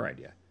might have been her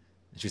idea.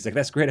 And she's like,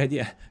 that's a great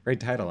idea. Great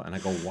title. And I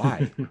go,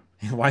 why?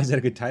 Why is that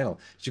a good title?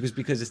 She goes,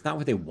 because it's not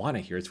what they want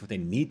to hear. It's what they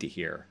need to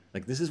hear.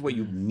 Like, this is what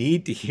you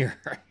need to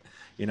hear.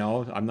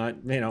 I'm not,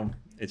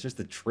 it's just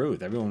the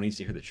truth. Everyone needs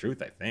to hear the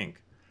truth, I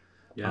think.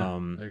 Yeah,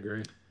 I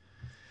agree.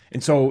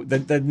 And so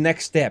the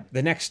next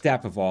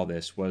step of all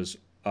this was,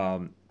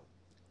 and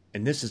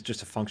this is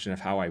just a function of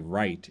how I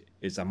write,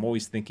 is I'm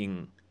always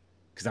thinking,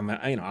 because I'm,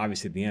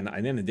 obviously at the end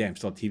of the day, I'm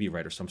still a TV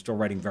writer, so I'm still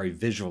writing very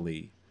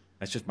visually.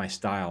 That's just my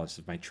style. It's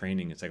just my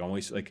training. It's like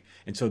always like,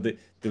 and so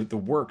the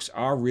works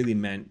are really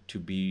meant to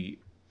be,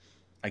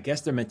 I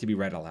guess they're meant to be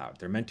read aloud.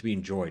 They're meant to be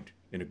enjoyed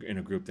in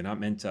a group. They're not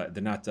meant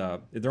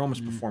to, they're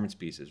almost performance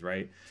pieces,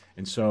 right?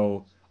 And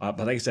so, but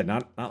like I said,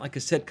 not like a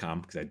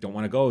sitcom, because I don't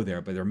want to go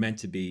there, but they're meant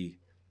to be,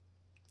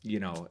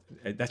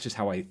 that's just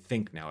how I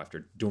think now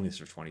after doing this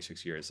for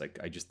 26 years. Like,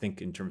 I just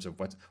think in terms of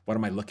what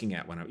am I looking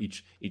at when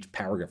each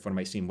paragraph, what am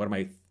I seeing? What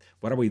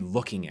are we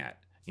looking at?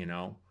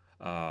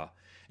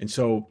 And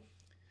so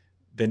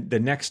the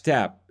next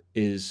step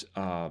is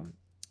a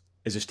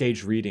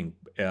stage reading,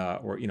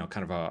 or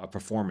kind of a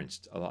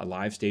performance, a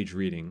live stage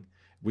reading,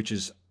 which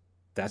is,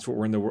 that's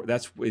what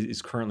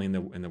is currently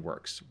in the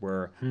works,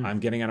 where I'm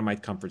getting out of my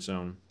comfort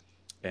zone,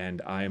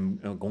 and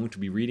I'm going to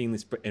be reading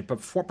this, but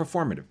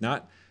performative,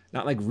 not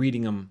like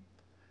reading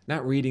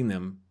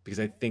them because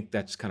I think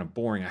that's kind of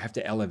boring. I have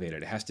to elevate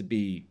it. It has to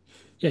be.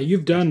 Yeah,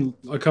 you've done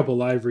a couple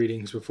live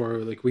readings before.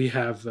 Like, we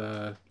have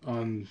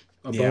on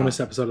a bonus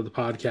episode of the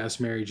podcast,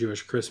 Merry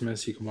Jewish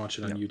Christmas. You can watch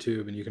it on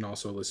YouTube, and you can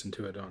also listen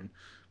to it on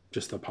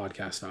just the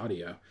podcast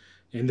audio.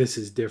 And this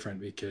is different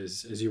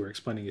because, as you were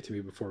explaining it to me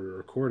before we were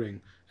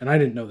recording, and I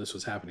didn't know this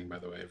was happening, by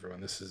the way,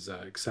 everyone. This is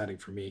exciting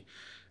for me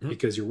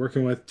because you're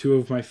working with two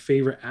of my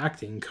favorite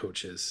acting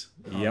coaches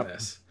on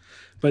this.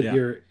 But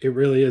it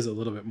really is a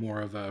little bit more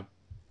of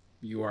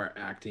you are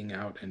acting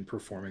out and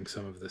performing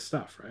some of this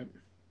stuff, right?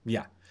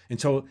 Yeah.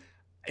 And so,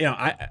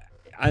 I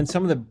on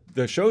some of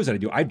the shows that I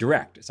do, I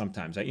direct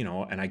sometimes,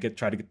 and I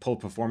try to pull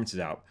performances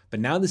out. But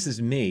now this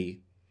is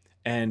me,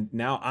 and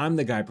now I'm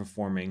the guy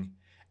performing,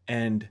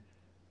 and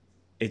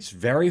it's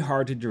very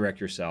hard to direct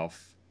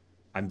yourself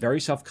I'm very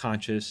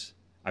self-conscious.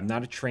 I'm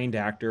not a trained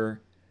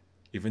actor,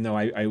 even though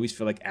I always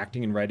feel like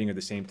acting and writing are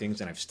the same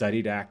things. And I've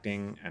studied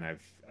acting, and I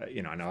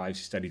know I've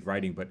studied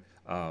writing, but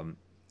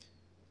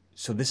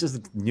so this is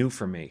new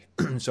for me.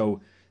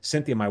 So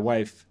Cynthia, my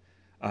wife,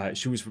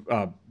 she was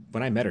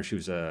when I met her, she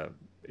was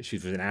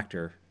an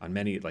actor on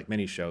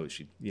many shows.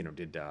 She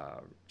did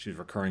she was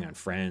recurring on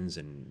Friends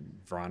and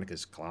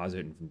Veronica's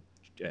Closet and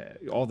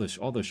all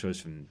those shows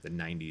from the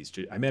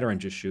 '90s. I met her on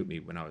Just Shoot Me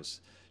when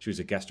she was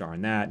a guest star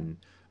on that, and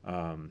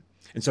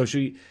so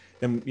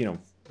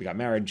we got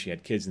married. She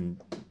had kids, and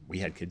we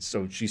had kids.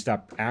 So she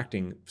stopped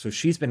acting. So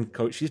she's been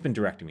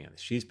directing me on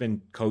this. She's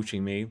been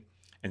coaching me,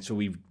 and so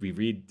we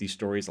read these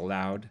stories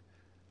aloud,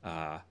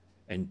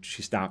 and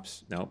she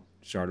stops. No,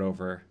 start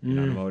over.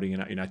 You're not emoting.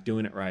 You're not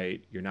doing it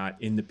right. You're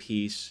not in the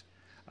piece.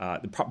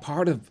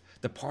 Part of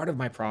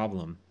my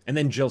problem, and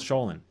then Jill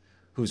Sholin,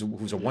 who's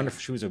a wonderful.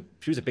 She was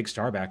a big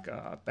star back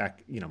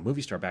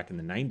movie star back in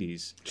the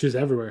 '90s. She was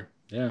everywhere.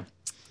 Yeah.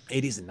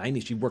 '80s and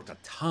 '90s. She worked a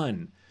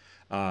ton.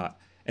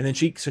 And then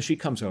she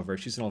comes over.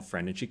 She's an old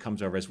friend, and she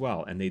comes over as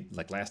well. And they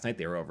last night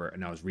they were over,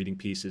 and I was reading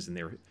pieces, and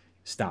they were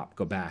stop,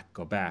 go back,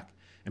 go back.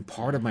 And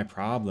part of my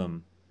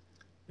problem,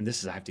 and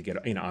this is I have to get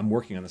I'm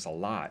working on this a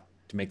lot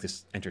to make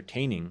this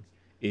entertaining,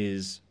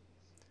 is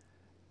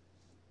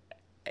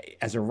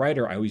as a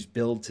writer I always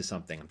build to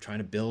something. I'm trying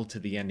to build to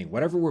the ending,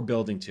 whatever we're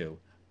building to.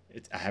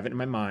 I have it in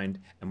my mind,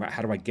 and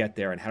how do I get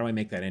there, and how do I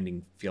make that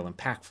ending feel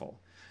impactful?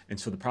 And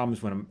so the problem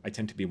is when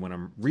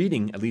I'm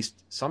reading, at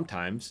least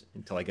sometimes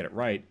until I get it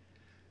right.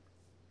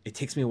 It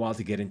takes me a while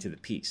to get into the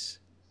piece.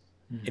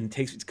 And it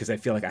takes because I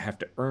feel like I have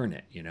to earn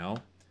it,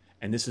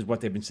 And this is what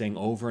they've been saying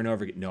over and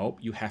over again. Nope,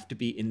 you have to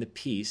be in the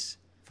piece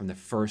from the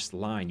first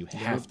line. You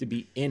have to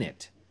be in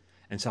it.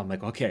 And so I'm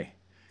like, okay,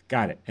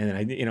 got it.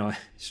 And then I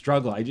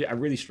struggle. I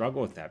really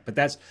struggle with that. But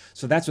that's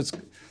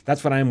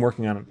what I'm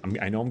working on.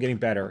 I know I'm getting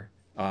better.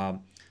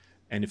 And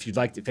if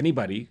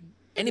anybody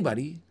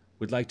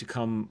would like to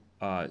come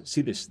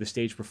see the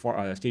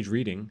stage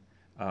reading,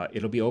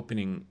 it'll be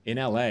opening in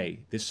LA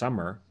this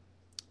summer.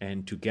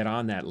 And to get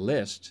on that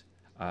list,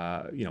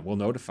 we'll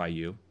notify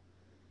you.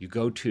 You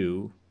go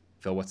to,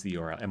 Phil, what's the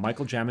URL? At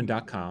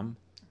michaeljamin.com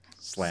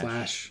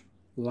 /live.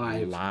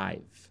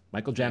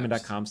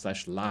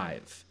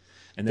 michaeljamin.com/live.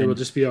 And then there will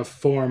just be a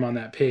form on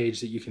that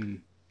page that you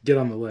can get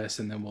on the list,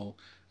 and then we'll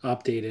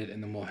update it,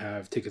 and then we'll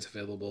have tickets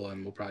available,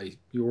 and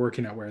you're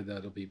working out where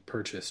that'll be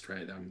purchased,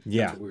 right?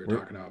 That's what we were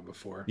talking about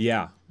before.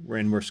 Yeah,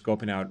 we're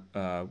scoping out.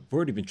 We've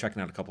already been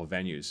checking out a couple of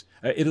venues.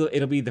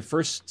 It'll be the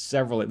first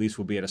several, at least,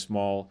 will be at a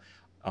small,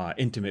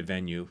 intimate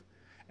venue,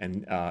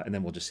 and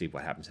then we'll just see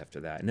what happens after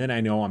that. And then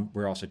I know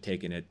we're also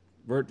taking it.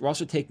 We're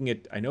also taking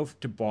it. I know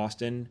to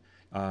Boston,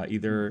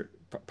 either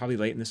probably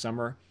late in the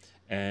summer,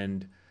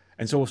 and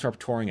so we'll start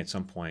touring at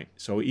some point.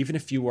 So even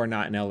if you are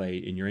not in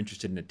LA and you're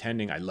interested in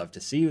attending, I'd love to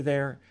see you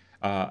there.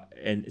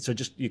 And so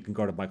you can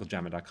go to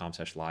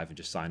michaeljamin.com/live and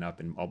just sign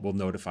up, and we'll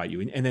notify you.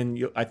 And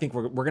then I think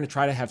we're going to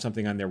try to have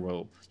something on there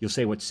where you'll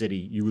say what city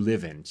you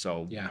live in.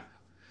 So yeah.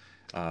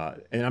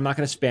 And I'm not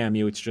going to spam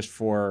you. It's just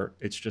for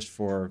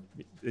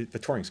the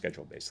touring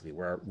schedule, basically,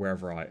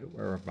 wherever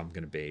I'm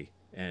going to be.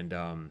 And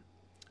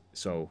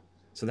so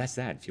that's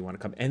that. If you want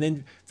to come, and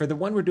then for the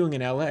one we're doing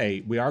in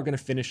LA, we are going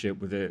to finish it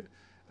with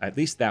at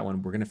least that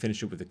one. We're going to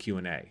finish it with a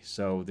Q&A.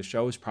 So the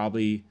show is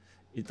the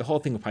whole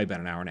thing will probably be about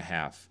an hour and a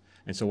half,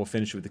 and so we'll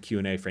finish it with the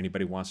Q&A for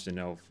anybody who wants to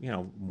know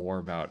more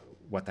about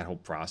what that whole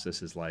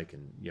process is like,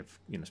 and you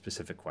have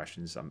specific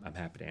questions. I'm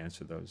happy to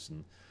answer those,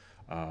 and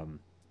I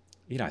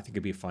think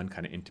it'd be a fun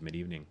kind of intimate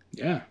evening.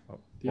 Yeah.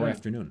 Or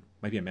afternoon.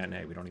 Might be a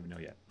matinee. We don't even know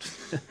yet.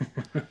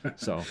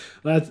 So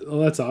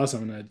that's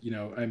awesome. And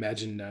I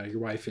imagine your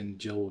wife and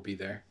Jill will be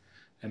there,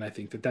 and I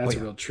think that's a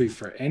real treat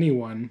for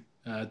anyone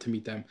to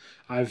meet them.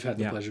 I've had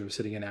the pleasure of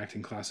sitting in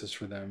acting classes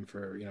for them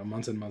for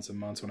months and months and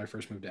months when I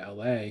first moved to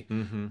LA,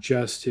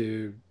 just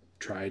to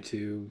try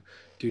to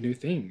do new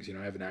things.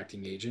 I have an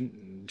acting agent,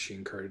 and she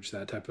encouraged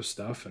that type of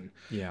stuff, and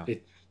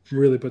it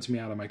really puts me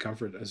out of my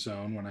comfort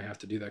zone when I have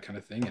to do that kind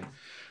of thing. And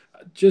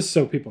just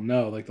so people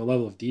know, the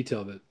level of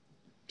detail that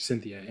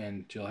Cynthia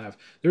and Jill have.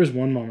 There was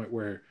one moment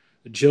where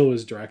Jill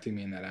was directing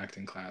me in that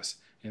acting class,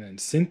 and then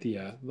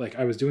Cynthia,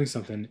 I was doing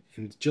something,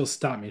 and Jill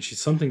stopped me, and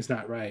something's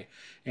not right.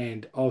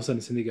 And all of a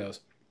sudden Cynthia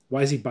goes,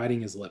 "Why is he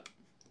biting his lip?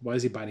 Why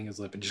is he biting his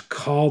lip?" And just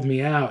called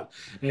me out.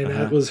 And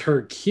that was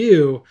her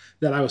cue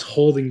that I was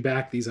holding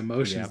back these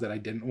emotions that I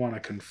didn't want to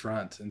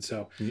confront. And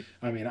so,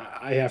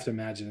 I have to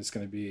imagine it's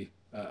going to be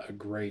a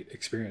great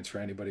experience for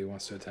anybody who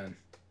wants to attend.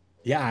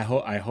 Yeah,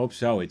 I hope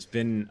so. It's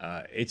been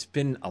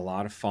a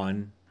lot of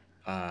fun,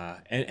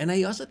 and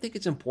I also think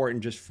it's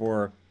important just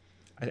for,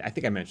 I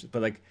think I mentioned,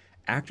 but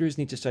actors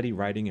need to study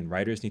writing, and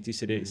writers need to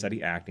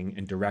study acting,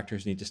 and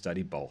directors need to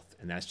study both,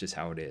 and that's just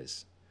how it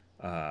is.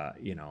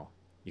 You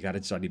got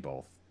to study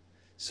both.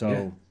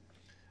 So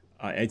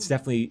it's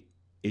definitely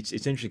it's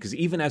interesting because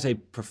even as I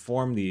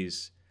perform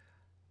these,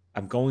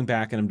 I'm going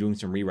back and I'm doing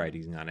some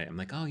rewriting on it. I'm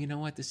like, oh, you know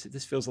what?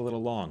 This feels a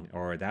little long,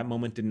 or that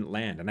moment didn't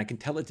land, and I can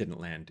tell it didn't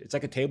land. It's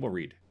like a table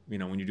read,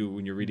 when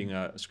you're reading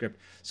a script.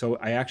 So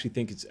I actually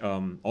think it's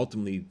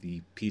ultimately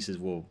the pieces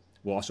will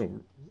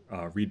also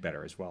read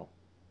better as well.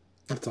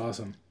 That's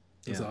awesome.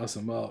 That's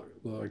awesome. Well,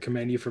 I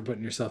commend you for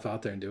putting yourself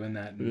out there and doing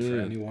that. And for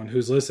anyone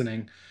who's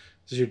listening,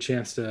 this is your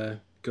chance to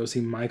go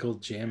see Michael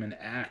jam and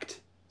act.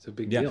 It's a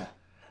big deal.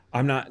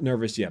 I'm not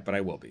nervous yet, but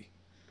I will be.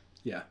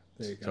 Yeah,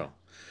 there you go.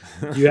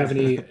 Do you have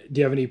any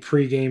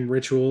pregame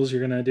rituals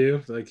you're gonna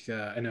do? Like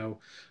I know,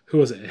 who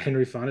was it?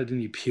 Henry Fonda.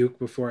 Didn't he puke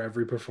before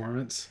every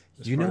performance?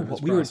 You know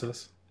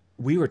what,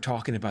 we were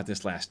talking about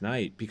this last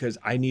night, because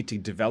I need to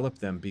develop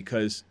them,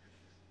 because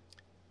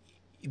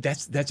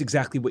that's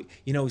exactly what,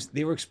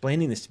 they were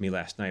explaining this to me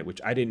last night,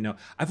 which I didn't know.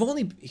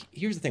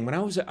 Here's the thing. When I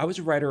was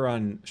a writer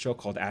on a show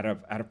called Out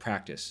of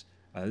Practice.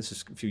 This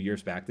is a few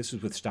years back. This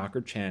was with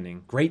Stockard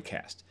Channing. Great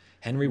cast.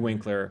 Henry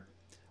Winkler,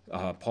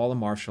 Paula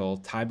Marshall,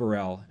 Ty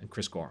Burrell, and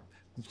Chris Gorham.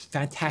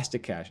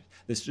 Fantastic cast.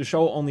 The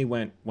show only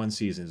went one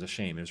season. It's a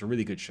shame. It was a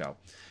really good show.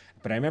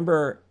 But I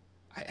remember,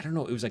 I don't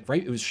know,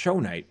 it was show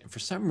night. And for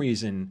some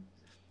reason,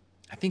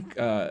 I think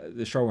the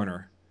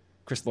showrunner,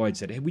 Chris Lloyd,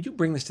 said, hey, would you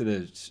bring this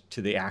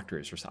to the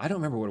actors or something? I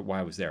don't remember why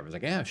I was there. I was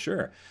like, yeah,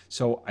 sure.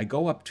 So I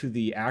go up to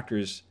the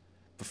actors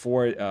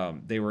before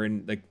they were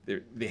in, like,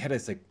 they had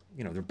us, like,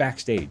 they're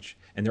backstage,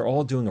 and they're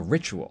all doing a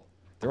ritual.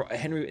 They're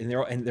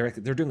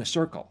doing a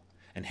circle.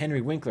 And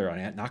Henry Winkler,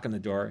 I knock on the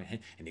door,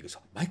 and he goes,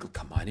 Michael,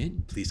 come on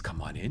in. Please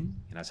come on in.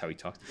 And that's how he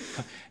talks.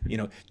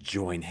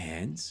 Join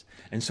hands.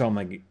 And so I'm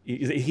like,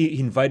 he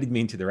invited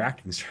me into their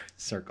acting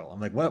circle. I'm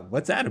like,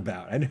 what's that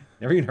about? I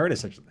never even heard of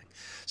such a thing.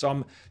 So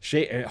I'm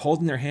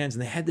holding their hands,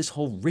 and they had this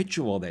whole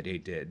ritual that they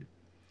did.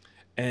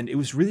 And it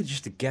was really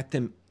just to get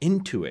them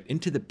into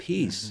the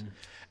piece. Mm-hmm.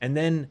 And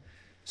then,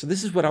 so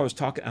this is what I was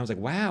talking. I was like,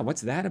 wow,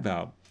 what's that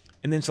about?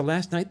 And then so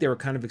last night they were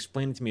kind of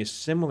explaining to me a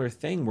similar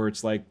thing, where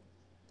it's like,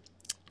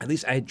 at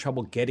least I had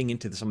trouble getting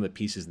into some of the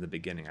pieces in the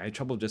beginning. I had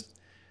trouble just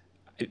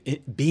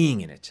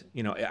being in it.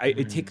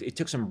 It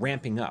took some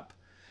ramping up.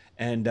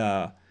 And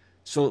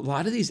so a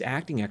lot of these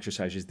acting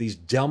exercises, these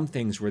dumb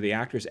things where the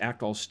actors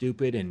act all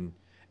stupid and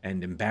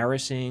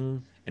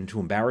embarrassing, and to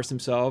embarrass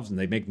themselves, and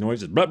they make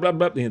noises, blah, blah,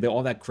 blah,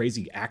 all that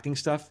crazy acting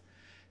stuff,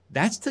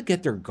 that's to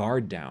get their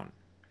guard down.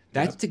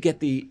 That's to get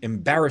the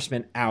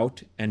embarrassment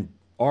out, and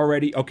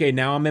already, okay,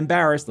 now I'm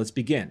embarrassed, let's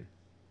begin.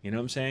 You know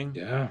what I'm saying?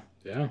 Yeah.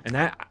 And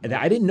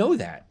I didn't know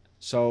that.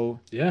 So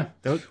yeah.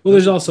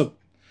 There's also,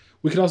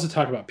 we could also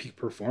talk about peak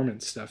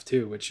performance stuff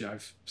too, which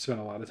I've spent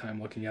a lot of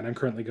time looking at. I'm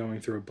currently going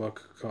through a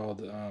book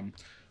called,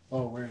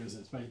 where is it?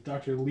 It's by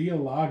Dr. Leah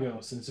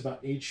Lagos, and it's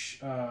about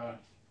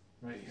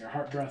right here,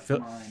 Heart, Breath,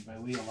 Mind by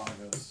Leah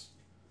Lagos.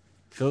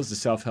 Phil's the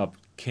self-help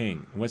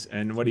king. What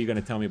are you going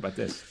to tell me about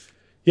this?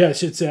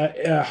 Yes, it's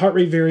heart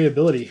rate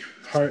variability,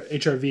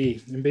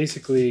 HRV, and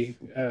basically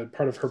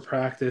part of her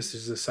practice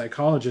as a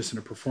psychologist and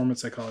a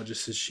performance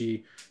psychologist is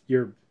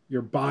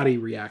your body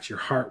reacts, your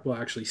heart will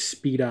actually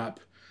speed up.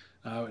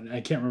 And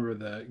I can't remember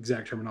the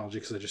exact terminology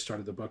because I just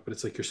started the book, but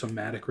it's like your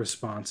somatic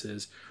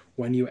responses.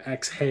 When you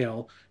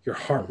exhale, your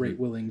heart rate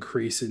will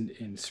increase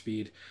in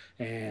speed,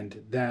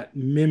 and that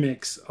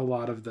mimics a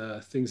lot of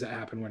the things that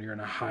happen when you're in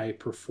a high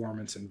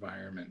performance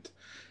environment.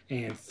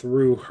 And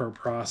through her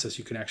process,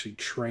 you can actually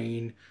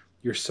train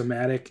your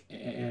somatic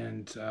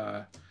and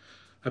I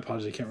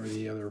apologize, I can't remember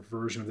the other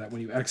version of that.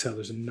 When you exhale,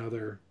 there's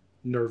another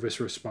nervous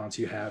response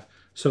you have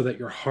so that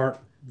your heart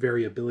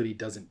variability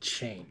doesn't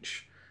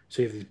change.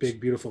 So you have these big,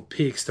 beautiful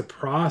peaks to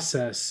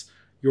process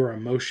your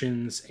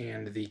emotions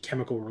and the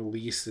chemical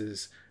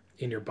releases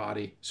in your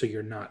body, so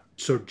you're not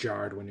so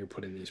jarred when you're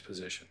put in these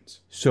positions.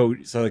 So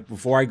like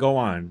before I go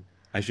on,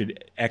 I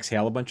should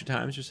exhale a bunch of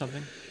times or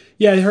something?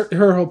 Yeah,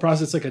 her whole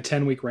process is like a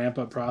 10-week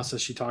ramp-up process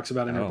she talks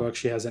about in her book.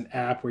 She has an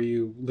app where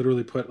you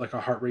literally put like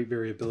a heart rate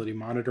variability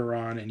monitor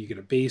on, and you get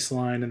a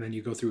baseline, and then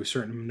you go through a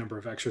certain number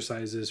of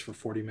exercises for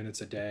 40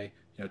 minutes a day,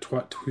 2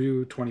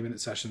 20-minute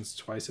sessions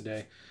twice a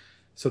day,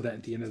 so that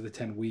at the end of the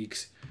 10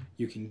 weeks,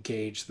 you can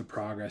gauge the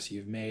progress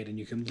you've made, and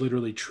you can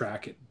literally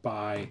track it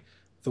by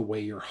the way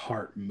your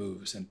heart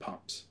moves and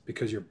pumps,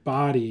 because your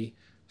body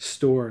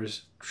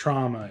stores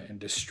trauma and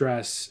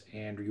distress,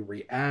 and you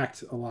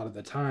react a lot of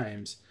the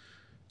times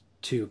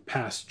to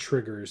past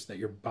triggers that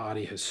your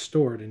body has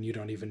stored, and you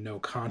don't even know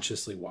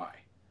consciously why.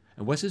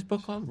 And what's this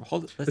book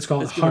called? It's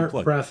called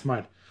Heart, Breath,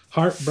 Mind.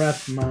 Heart,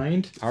 Breath,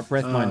 Mind. Heart,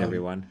 Breath, Mind,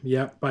 everyone.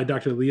 Yep, by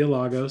Dr. Leah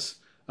Lagos.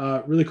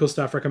 Really cool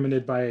stuff,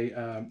 recommended by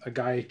a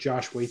guy,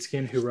 Josh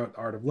Waitzkin, who wrote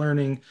Art of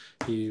Learning.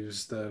 He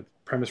was the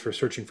premise for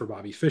Searching for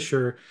Bobby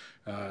Fischer,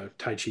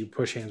 Tai Chi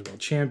Push Hands World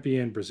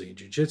Champion, Brazilian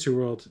Jiu-Jitsu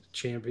World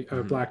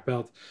Champion, Black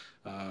Belt,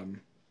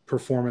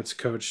 performance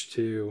coach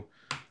to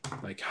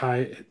like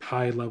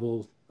high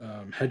level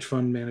hedge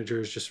fund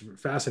managers. Just a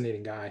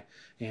fascinating guy,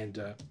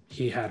 and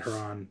he had her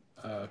on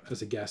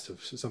as a guest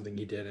of something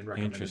he did and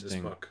recommended this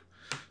book.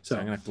 So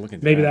I'm gonna have to look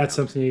into maybe that's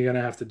now. Something you're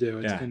gonna have to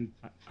do.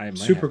 And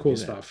super cool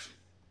stuff.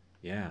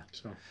 Yeah.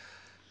 So,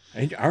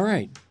 all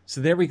right. So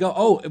there we go.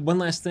 Oh, one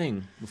last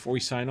thing before we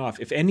sign off.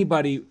 If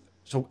anybody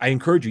So I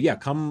encourage you,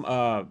 come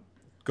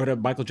go to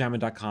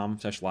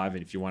michaeljamin.com/live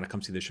if you want to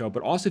come see the show.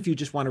 But also if you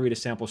just want to read a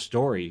sample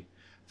story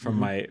from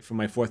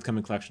my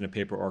forthcoming collection of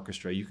Paper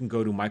Orchestra, you can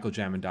go to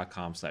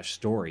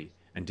michaeljamin.com/story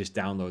and just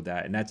download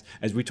that. And that's,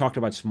 as we talked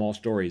about small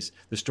stories,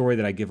 the story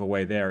that I give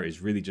away there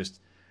is really just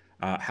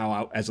how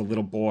I, as a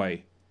little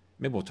boy,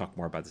 maybe we'll talk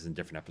more about this in a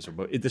different episode,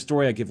 but the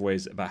story I give away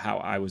is about how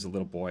I was a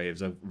little boy. It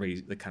was a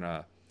very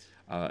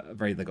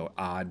very like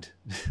odd,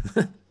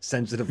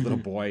 sensitive little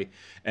boy.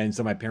 And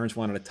so my parents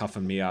wanted to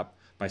toughen me up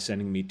by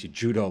sending me to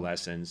judo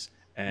lessons.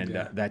 And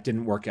that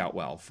didn't work out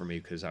well for me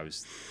because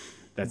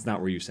that's not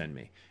where you send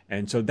me.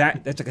 And so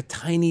that's like a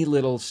tiny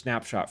little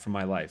snapshot from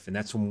my life. And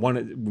that's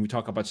when we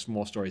talk about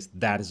small stories,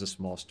 that is a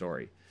small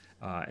story.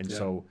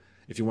 So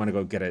if you want to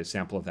go get a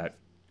sample of that,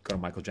 go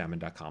to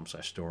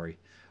michaeljamin.com/story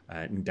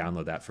and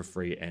download that for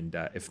free. And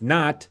if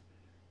not,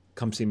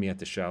 come see me at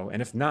the show.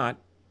 And if not,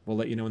 we'll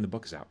let you know when the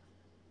book is out.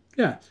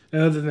 Yeah.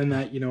 And other than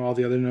that, all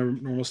the other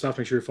normal stuff,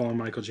 make sure you're following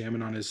Michael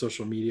Jamin on his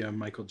social media,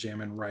 Michael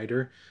Jamin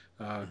Writer,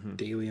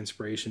 daily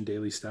inspiration,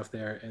 daily stuff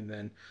there. And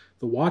then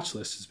the watch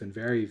list has been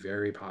very,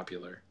 very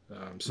popular.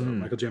 So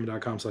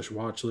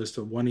michaeljamin.com/watch list,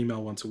 one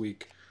email once a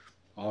week,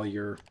 all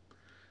your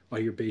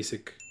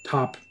basic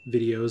top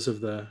videos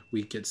of the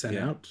week get sent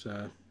out.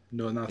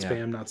 No, not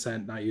spam, not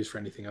sent, not used for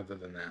anything other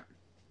than that.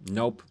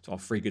 Nope. It's all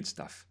free good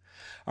stuff.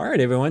 All right,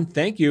 everyone.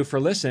 Thank you for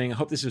listening. I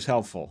hope this was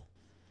helpful.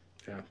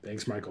 Yeah.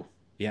 Thanks, Michael.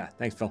 Yeah.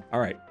 Thanks, Phil. All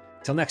right.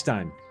 Till next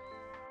time.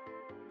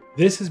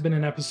 This has been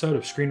an episode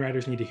of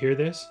Screenwriters Need to Hear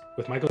This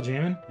with Michael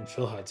Jamin and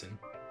Phil Hudson.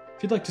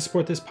 If you'd like to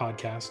support this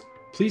podcast,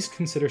 please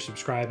consider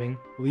subscribing,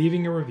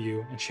 leaving a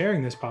review, and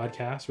sharing this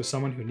podcast with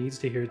someone who needs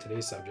to hear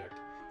today's subject.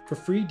 For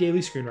free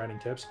daily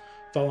screenwriting tips,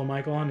 follow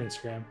Michael on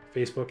Instagram,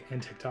 Facebook,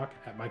 and TikTok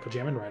at Michael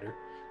Jamin Writer.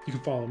 You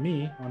can follow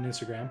me on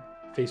Instagram,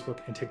 Facebook,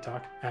 and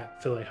TikTok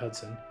at Phil A.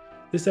 Hudson.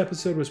 This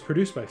episode was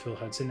produced by Phil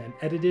Hudson and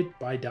edited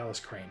by Dallas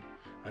Crane.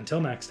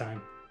 Until next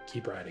time,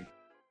 keep writing.